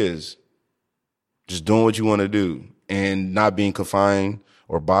what it is. Just doing what you want to do and not being confined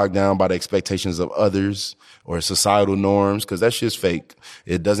or bogged down by the expectations of others or societal norms, because that shit's fake.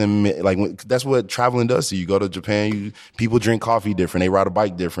 It doesn't, that's what traveling does to you. You go to Japan, people drink coffee different, they ride a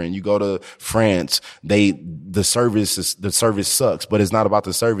bike different. You go to France, the service sucks, but it's not about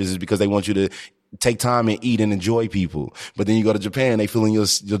the service. It's because they want you to take time and eat and enjoy people. But then you go to Japan, they filling your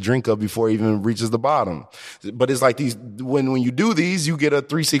drink up before it even reaches the bottom. But it's like these, when you do these, you get a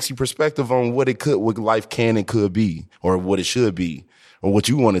 360 perspective on what life can and could be, or what it should be, or what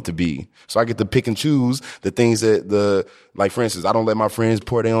you want it to be. So I get to pick and choose the things that like for instance, I don't let my friends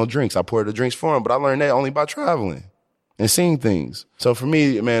pour their own drinks. I pour the drinks for them, but I learned that only by traveling and seeing things. So for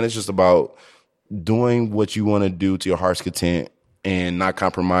me, man, it's just about doing what you want to do to your heart's content, and not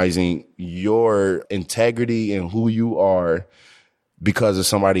compromising your integrity and who you are because of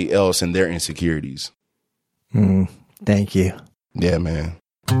somebody else and their insecurities. Thank you. Yeah, man.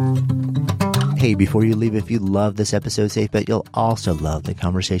 Hey, before you leave, if you love this episode, safe bet you'll also love the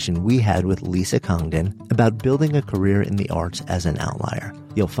conversation we had with Lisa Congdon about building a career in the arts as an outlier.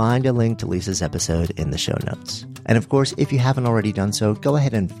 You'll find a link to Lisa's episode in the show notes. And of course, if you haven't already done so, go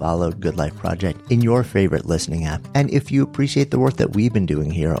ahead and follow Good Life Project in your favorite listening app. And if you appreciate the work that we've been doing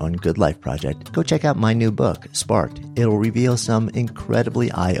here on Good Life Project, go check out my new book, Sparked. It'll reveal some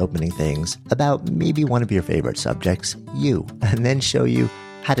incredibly eye-opening things about maybe one of your favorite subjects, you, and then show you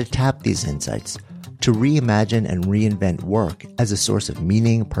how to tap these insights to reimagine and reinvent work as a source of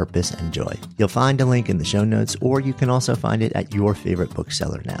meaning, purpose, and joy. You'll find a link in the show notes, or you can also find it at your favorite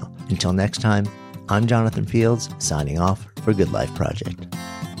bookseller now. Until next time, I'm Jonathan Fields, signing off for Good Life Project.